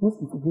 Yes,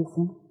 Mr.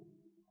 Jason.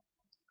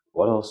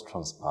 What else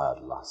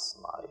transpired last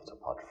night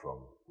apart from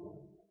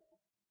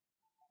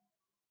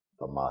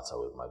the matter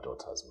with my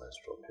daughter's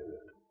menstrual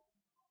period?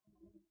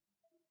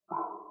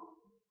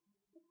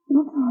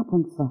 Nothing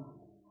happened, sir.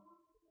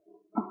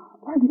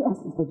 Why do you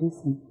ask, Mr.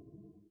 Jason?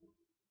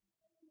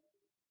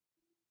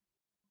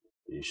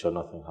 Are you sure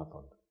nothing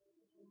happened?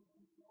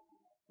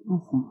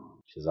 No, sir.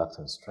 She's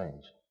acting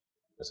strange,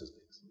 Mrs.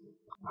 Biggs.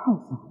 How,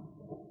 sir?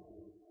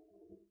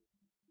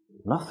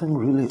 Nothing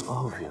really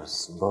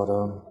obvious, but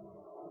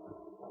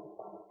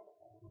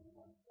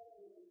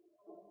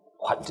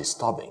quite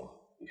disturbing,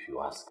 if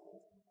you ask.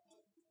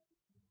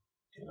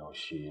 You know,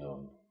 she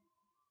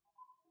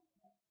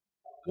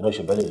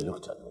barely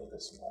looked at me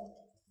this morning.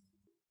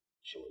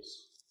 She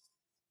was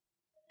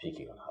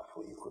peeking on her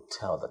foot. You could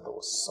tell that there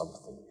was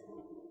something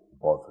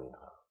bothering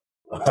her.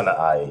 And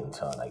in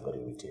turn, I got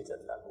irritated,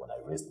 and when I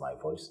raised my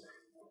voice,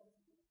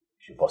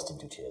 she burst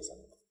into tears,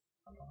 and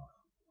I don't know.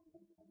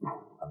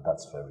 And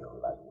that's very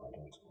unlike my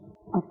daughter.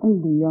 I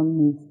think the young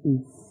miss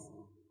is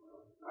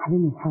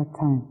having a hard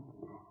time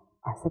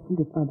accepting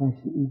the fact that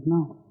she is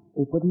now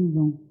a budding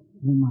young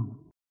woman.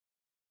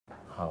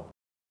 How?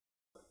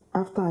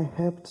 After I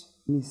helped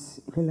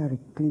Miss Hillary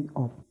clean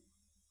up,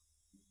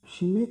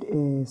 she made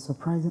a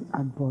surprising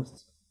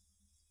outburst.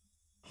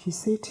 She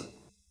said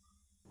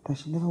that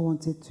she never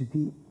wanted to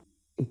be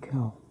a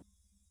girl,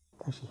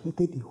 that she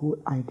hated the whole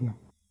idea,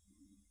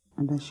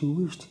 and that she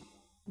wished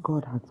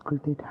God had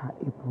created her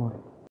a boy.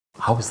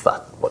 How is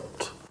that?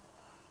 What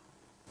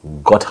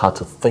got her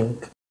to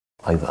think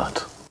like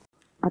that?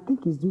 I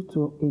think it's due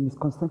to a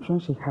misconception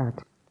she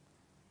had,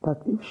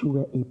 that if she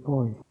were a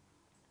boy,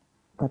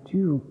 that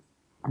you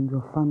and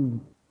your family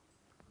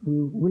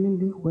will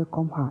willingly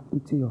welcome her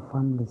into your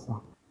family, sir.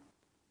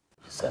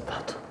 She said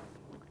that?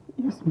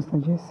 Yes, Mr.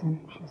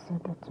 Jason, she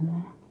said that to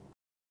me.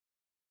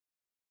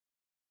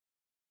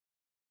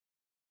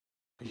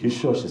 Are you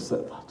sure she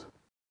said that?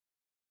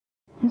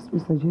 Yes,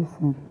 Mr.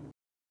 Jason,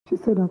 she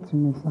said that to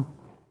me, sir.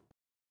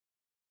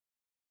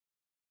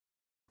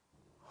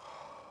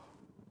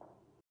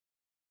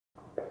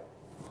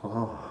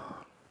 Oh.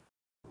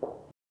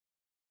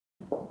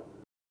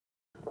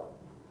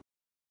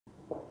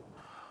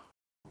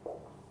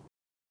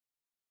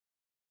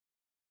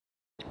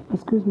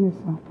 Excuse me,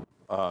 sir.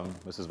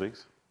 Mrs.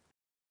 Biggs?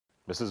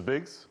 Mrs.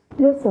 Biggs?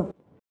 Yes, sir.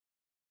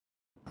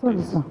 Sorry,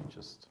 Please, sir.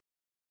 Just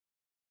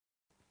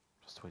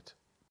wait.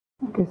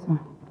 Okay, sir.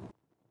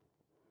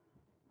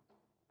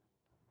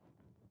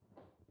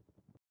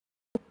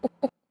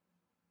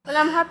 Well,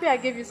 I'm happy I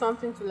gave you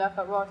something to laugh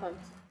about and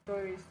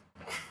stories.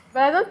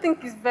 But I don't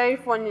think it's very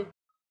funny.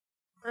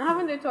 And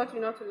haven't they taught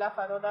you not to laugh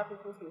at other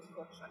people's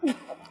misfortune?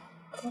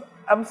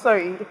 I'm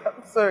sorry.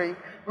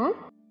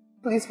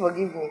 Please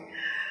forgive me.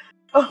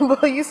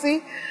 But you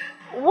see,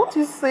 what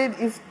you said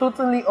is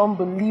totally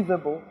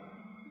unbelievable.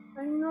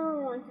 I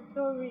know, Auntie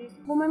Doris.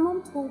 But my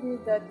mom told me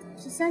that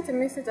she sent a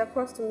message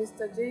across to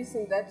Mr.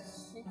 Jason that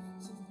she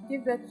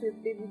gave birth to a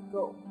baby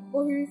girl.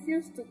 But he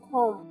refused to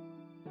come.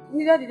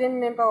 Neither did any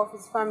member of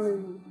his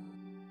family.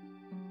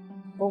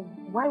 But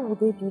why would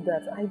they do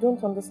that? I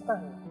don't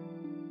understand.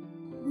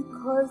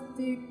 Because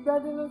the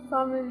Bradley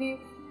family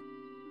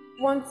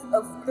wants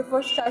the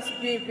first child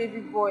to be a baby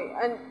boy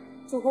and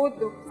to hold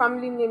the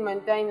family name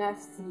and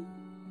dynasty.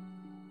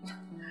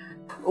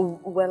 Oh,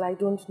 well, I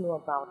don't know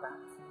about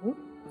that.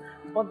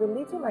 But the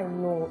little I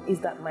know is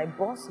that my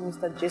boss,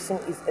 Mr. Jason,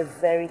 is a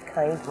very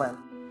kind man.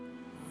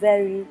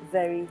 Very,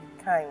 very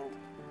kind.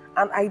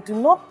 And I do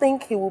not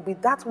think he will be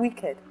that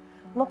wicked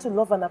not to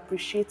love and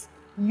appreciate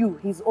you,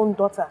 his own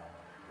daughter.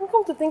 And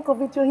come to think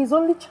of it, you're his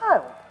only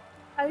child.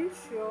 Are you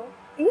sure?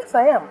 Yes,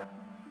 I am.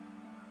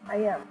 I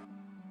am.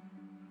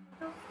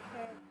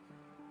 Okay.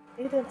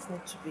 You don't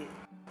need to be.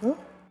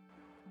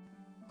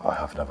 I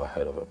have never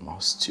heard of a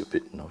more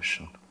stupid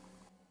notion.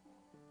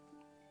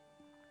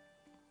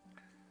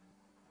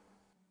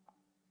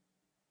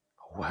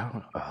 Where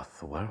on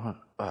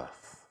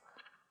earth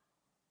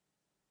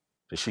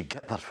did she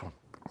get that from?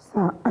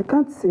 Sir, I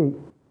can't say.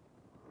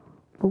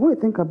 But when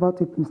you think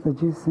about it, Mr.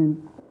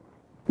 Jason,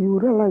 you will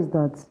realize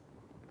that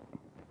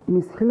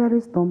Miss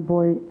Hillary's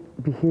tomboy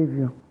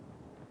behavior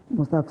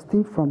must have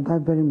stemmed from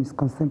that very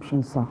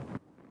misconception, sir.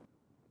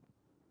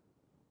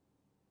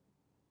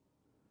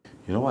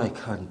 You know, I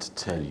can't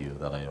tell you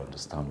that I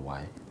understand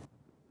why.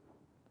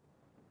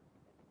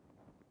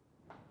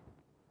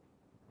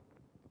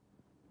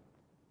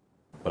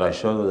 But I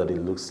assure you that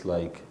it looks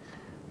like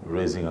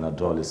raising an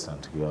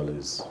adolescent girl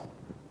is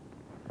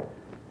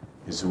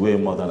way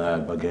more than I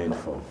bargained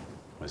for,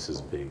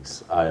 Mrs.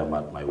 Biggs. I am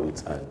at my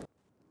wit's end.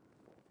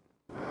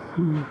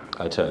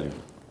 I tell you.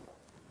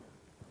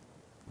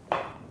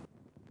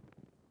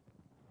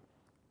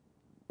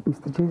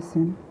 Mr.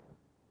 Jason,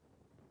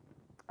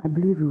 I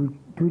believe you will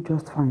do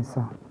just fine,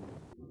 sir.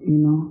 You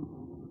know,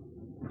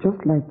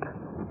 just like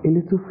a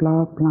little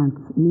flower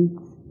plant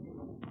needs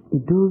a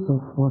dose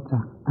of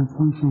water and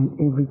sunshine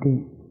every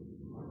day.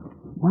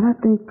 What I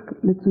think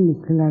little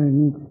Miss Hillary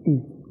needs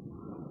is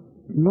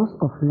lots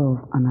of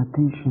love and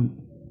attention.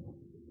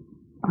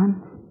 And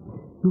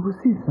you will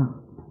see, sir,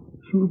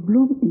 she will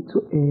bloom into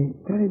a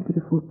very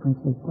beautiful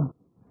princess, sir.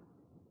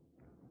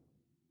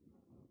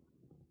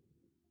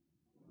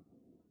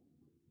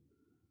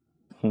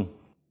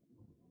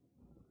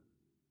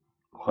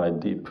 Quite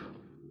deep.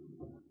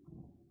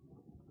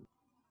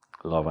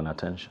 Love and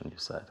attention, you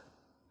said.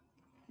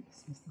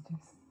 Yes, Mr.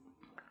 Jason.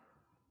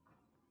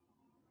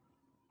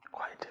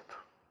 Quite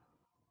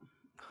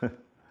deep.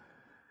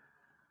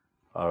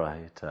 All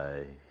right,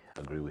 I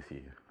agree with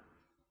you.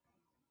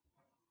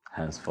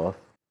 Henceforth,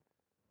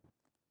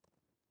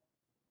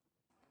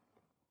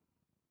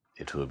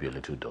 it will be a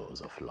little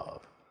dose of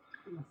love,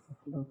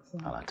 and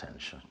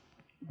attention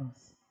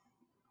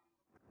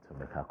to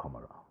make her come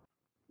around.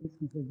 Yes,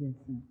 Mr.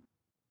 Jason.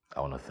 I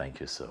want to thank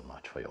you so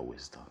much for your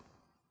wisdom.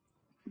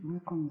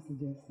 Welcome, Mr.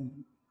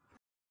 Jason.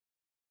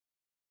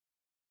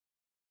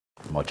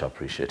 Much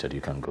appreciated. You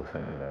can go.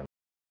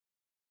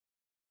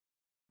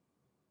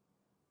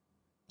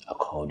 I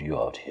called you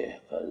out here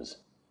because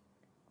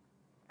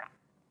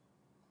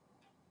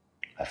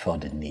I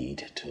felt the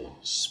need to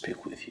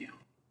speak with you.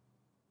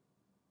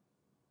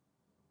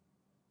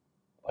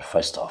 But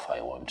first off,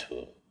 I want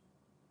to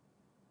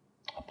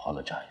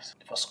apologize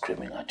for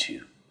screaming at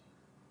you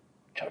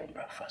during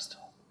breakfast.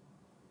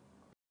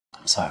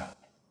 I'm sorry.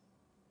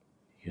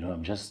 You know,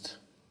 I'm just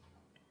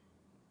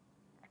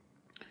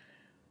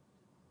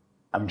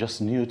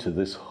new to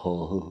this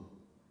whole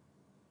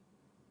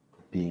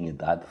being a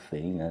dad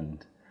thing,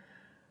 and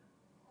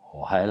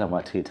while I'm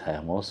at it, I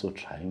am also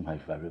trying my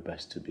very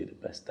best to be the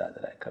best dad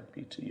that I can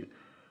be to you.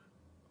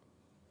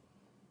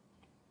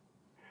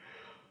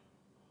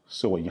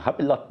 So when you have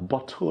a lot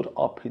bottled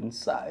up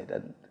inside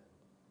and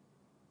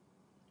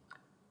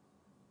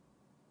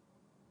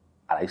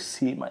I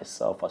see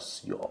myself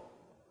as your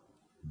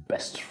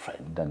best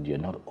friend and you're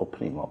not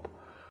opening up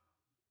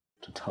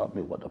to tell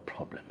me what the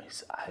problem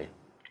is, I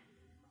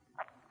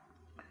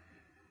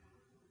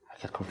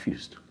get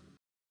confused.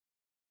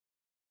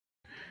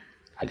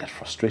 I get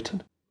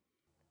frustrated.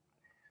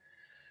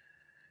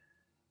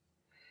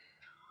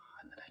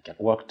 And then I get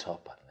worked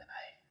up, and then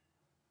I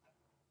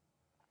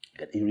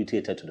get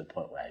irritated to the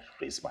point where I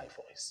raise my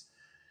voice.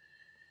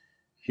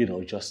 You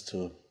know, just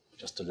to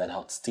let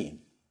out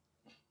steam.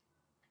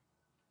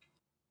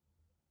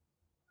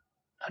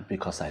 Not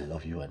because I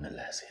love you any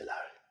less,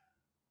 Hillary.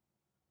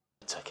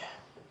 It's okay.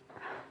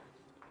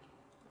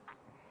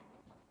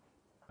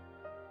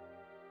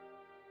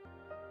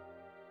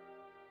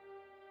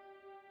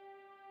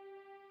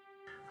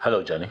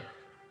 Hello, Jenny.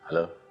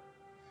 Hello.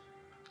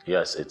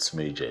 Yes, it's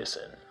me,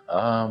 Jason.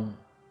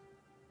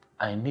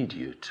 I need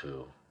you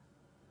to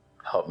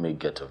help me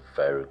get a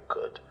very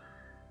good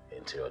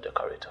interior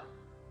decorator.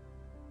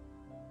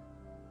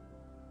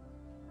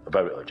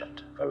 Very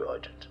urgent, very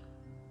urgent.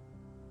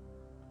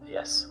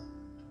 Yes.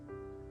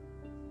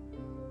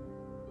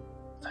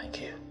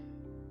 Thank you.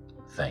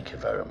 Thank you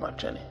very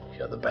much, Jenny.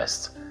 You're the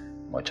best.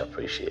 Much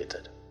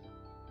appreciated.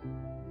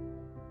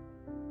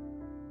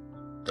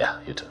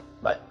 Yeah, you too.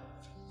 Bye.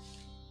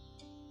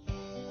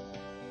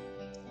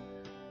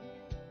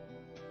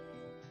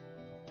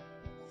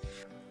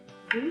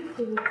 Do you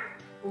think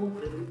what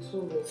the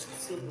little Miss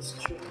said is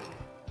true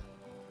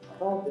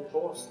about the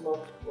boss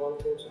not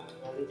wanting to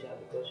acknowledge her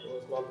because she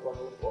was not born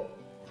with boy?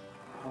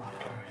 Oh,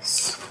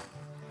 Paris.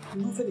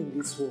 Nothing in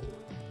this world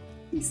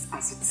is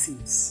as it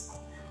seems.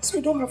 So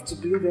you don't have to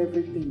believe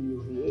everything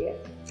you hear.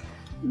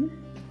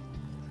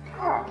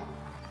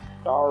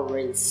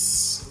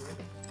 Doris.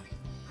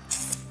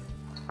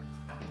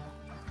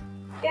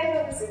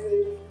 Yes,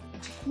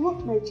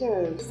 What, my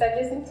child? Mr.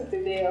 Jason took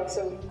the day off,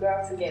 so we go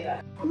out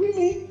together.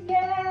 Really?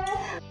 Yeah.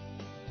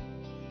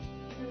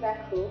 Isn't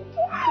that cool?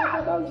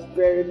 That's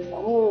very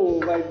cool,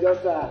 my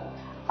daughter.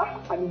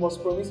 And you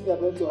must promise me you're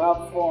going to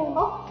have fun.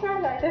 Oh,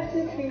 friend, I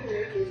definitely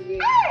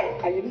will. Hey!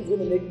 And it's going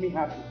to make me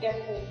happy.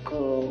 Definitely.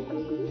 Cool.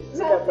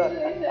 Look at that.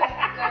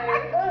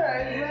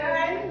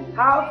 Alright,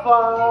 bye. Have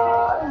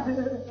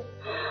fun.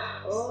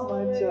 Oh,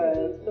 my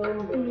child.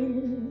 Don't be.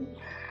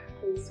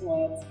 This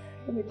one.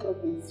 Let me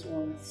cut these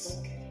ones.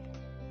 Okay.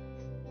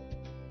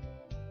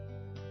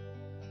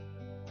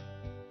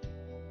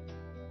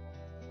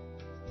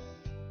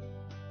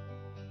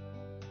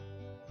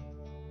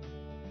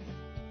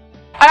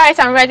 Alright,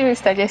 I'm ready,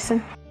 Mr.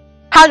 Jason.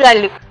 How do I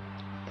look?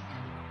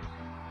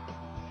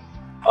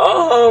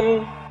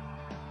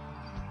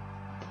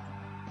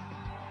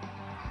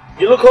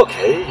 You look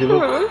okay. You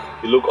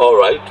look all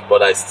right,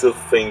 but I still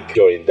think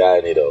you're in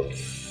dire need of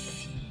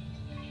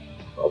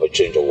a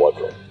change of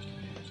wardrobe.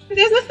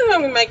 There's nothing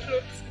wrong with my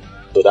clothes.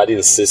 So Daddy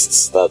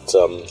insists that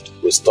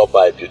we stop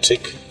by a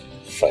boutique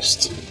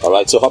first. All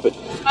right, so hop it.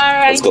 All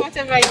right,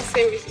 whatever you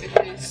say, Mr.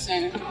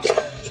 Johnson.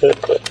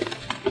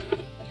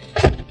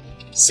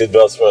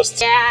 Seatbelts first.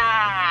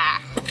 Yeah.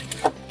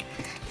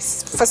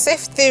 For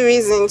safety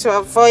reasons, to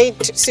avoid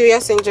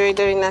serious injury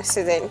during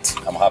accident.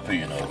 I'm happy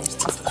you know.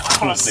 Of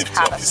course,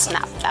 have a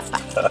snap.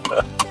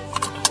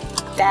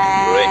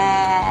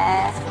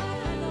 There.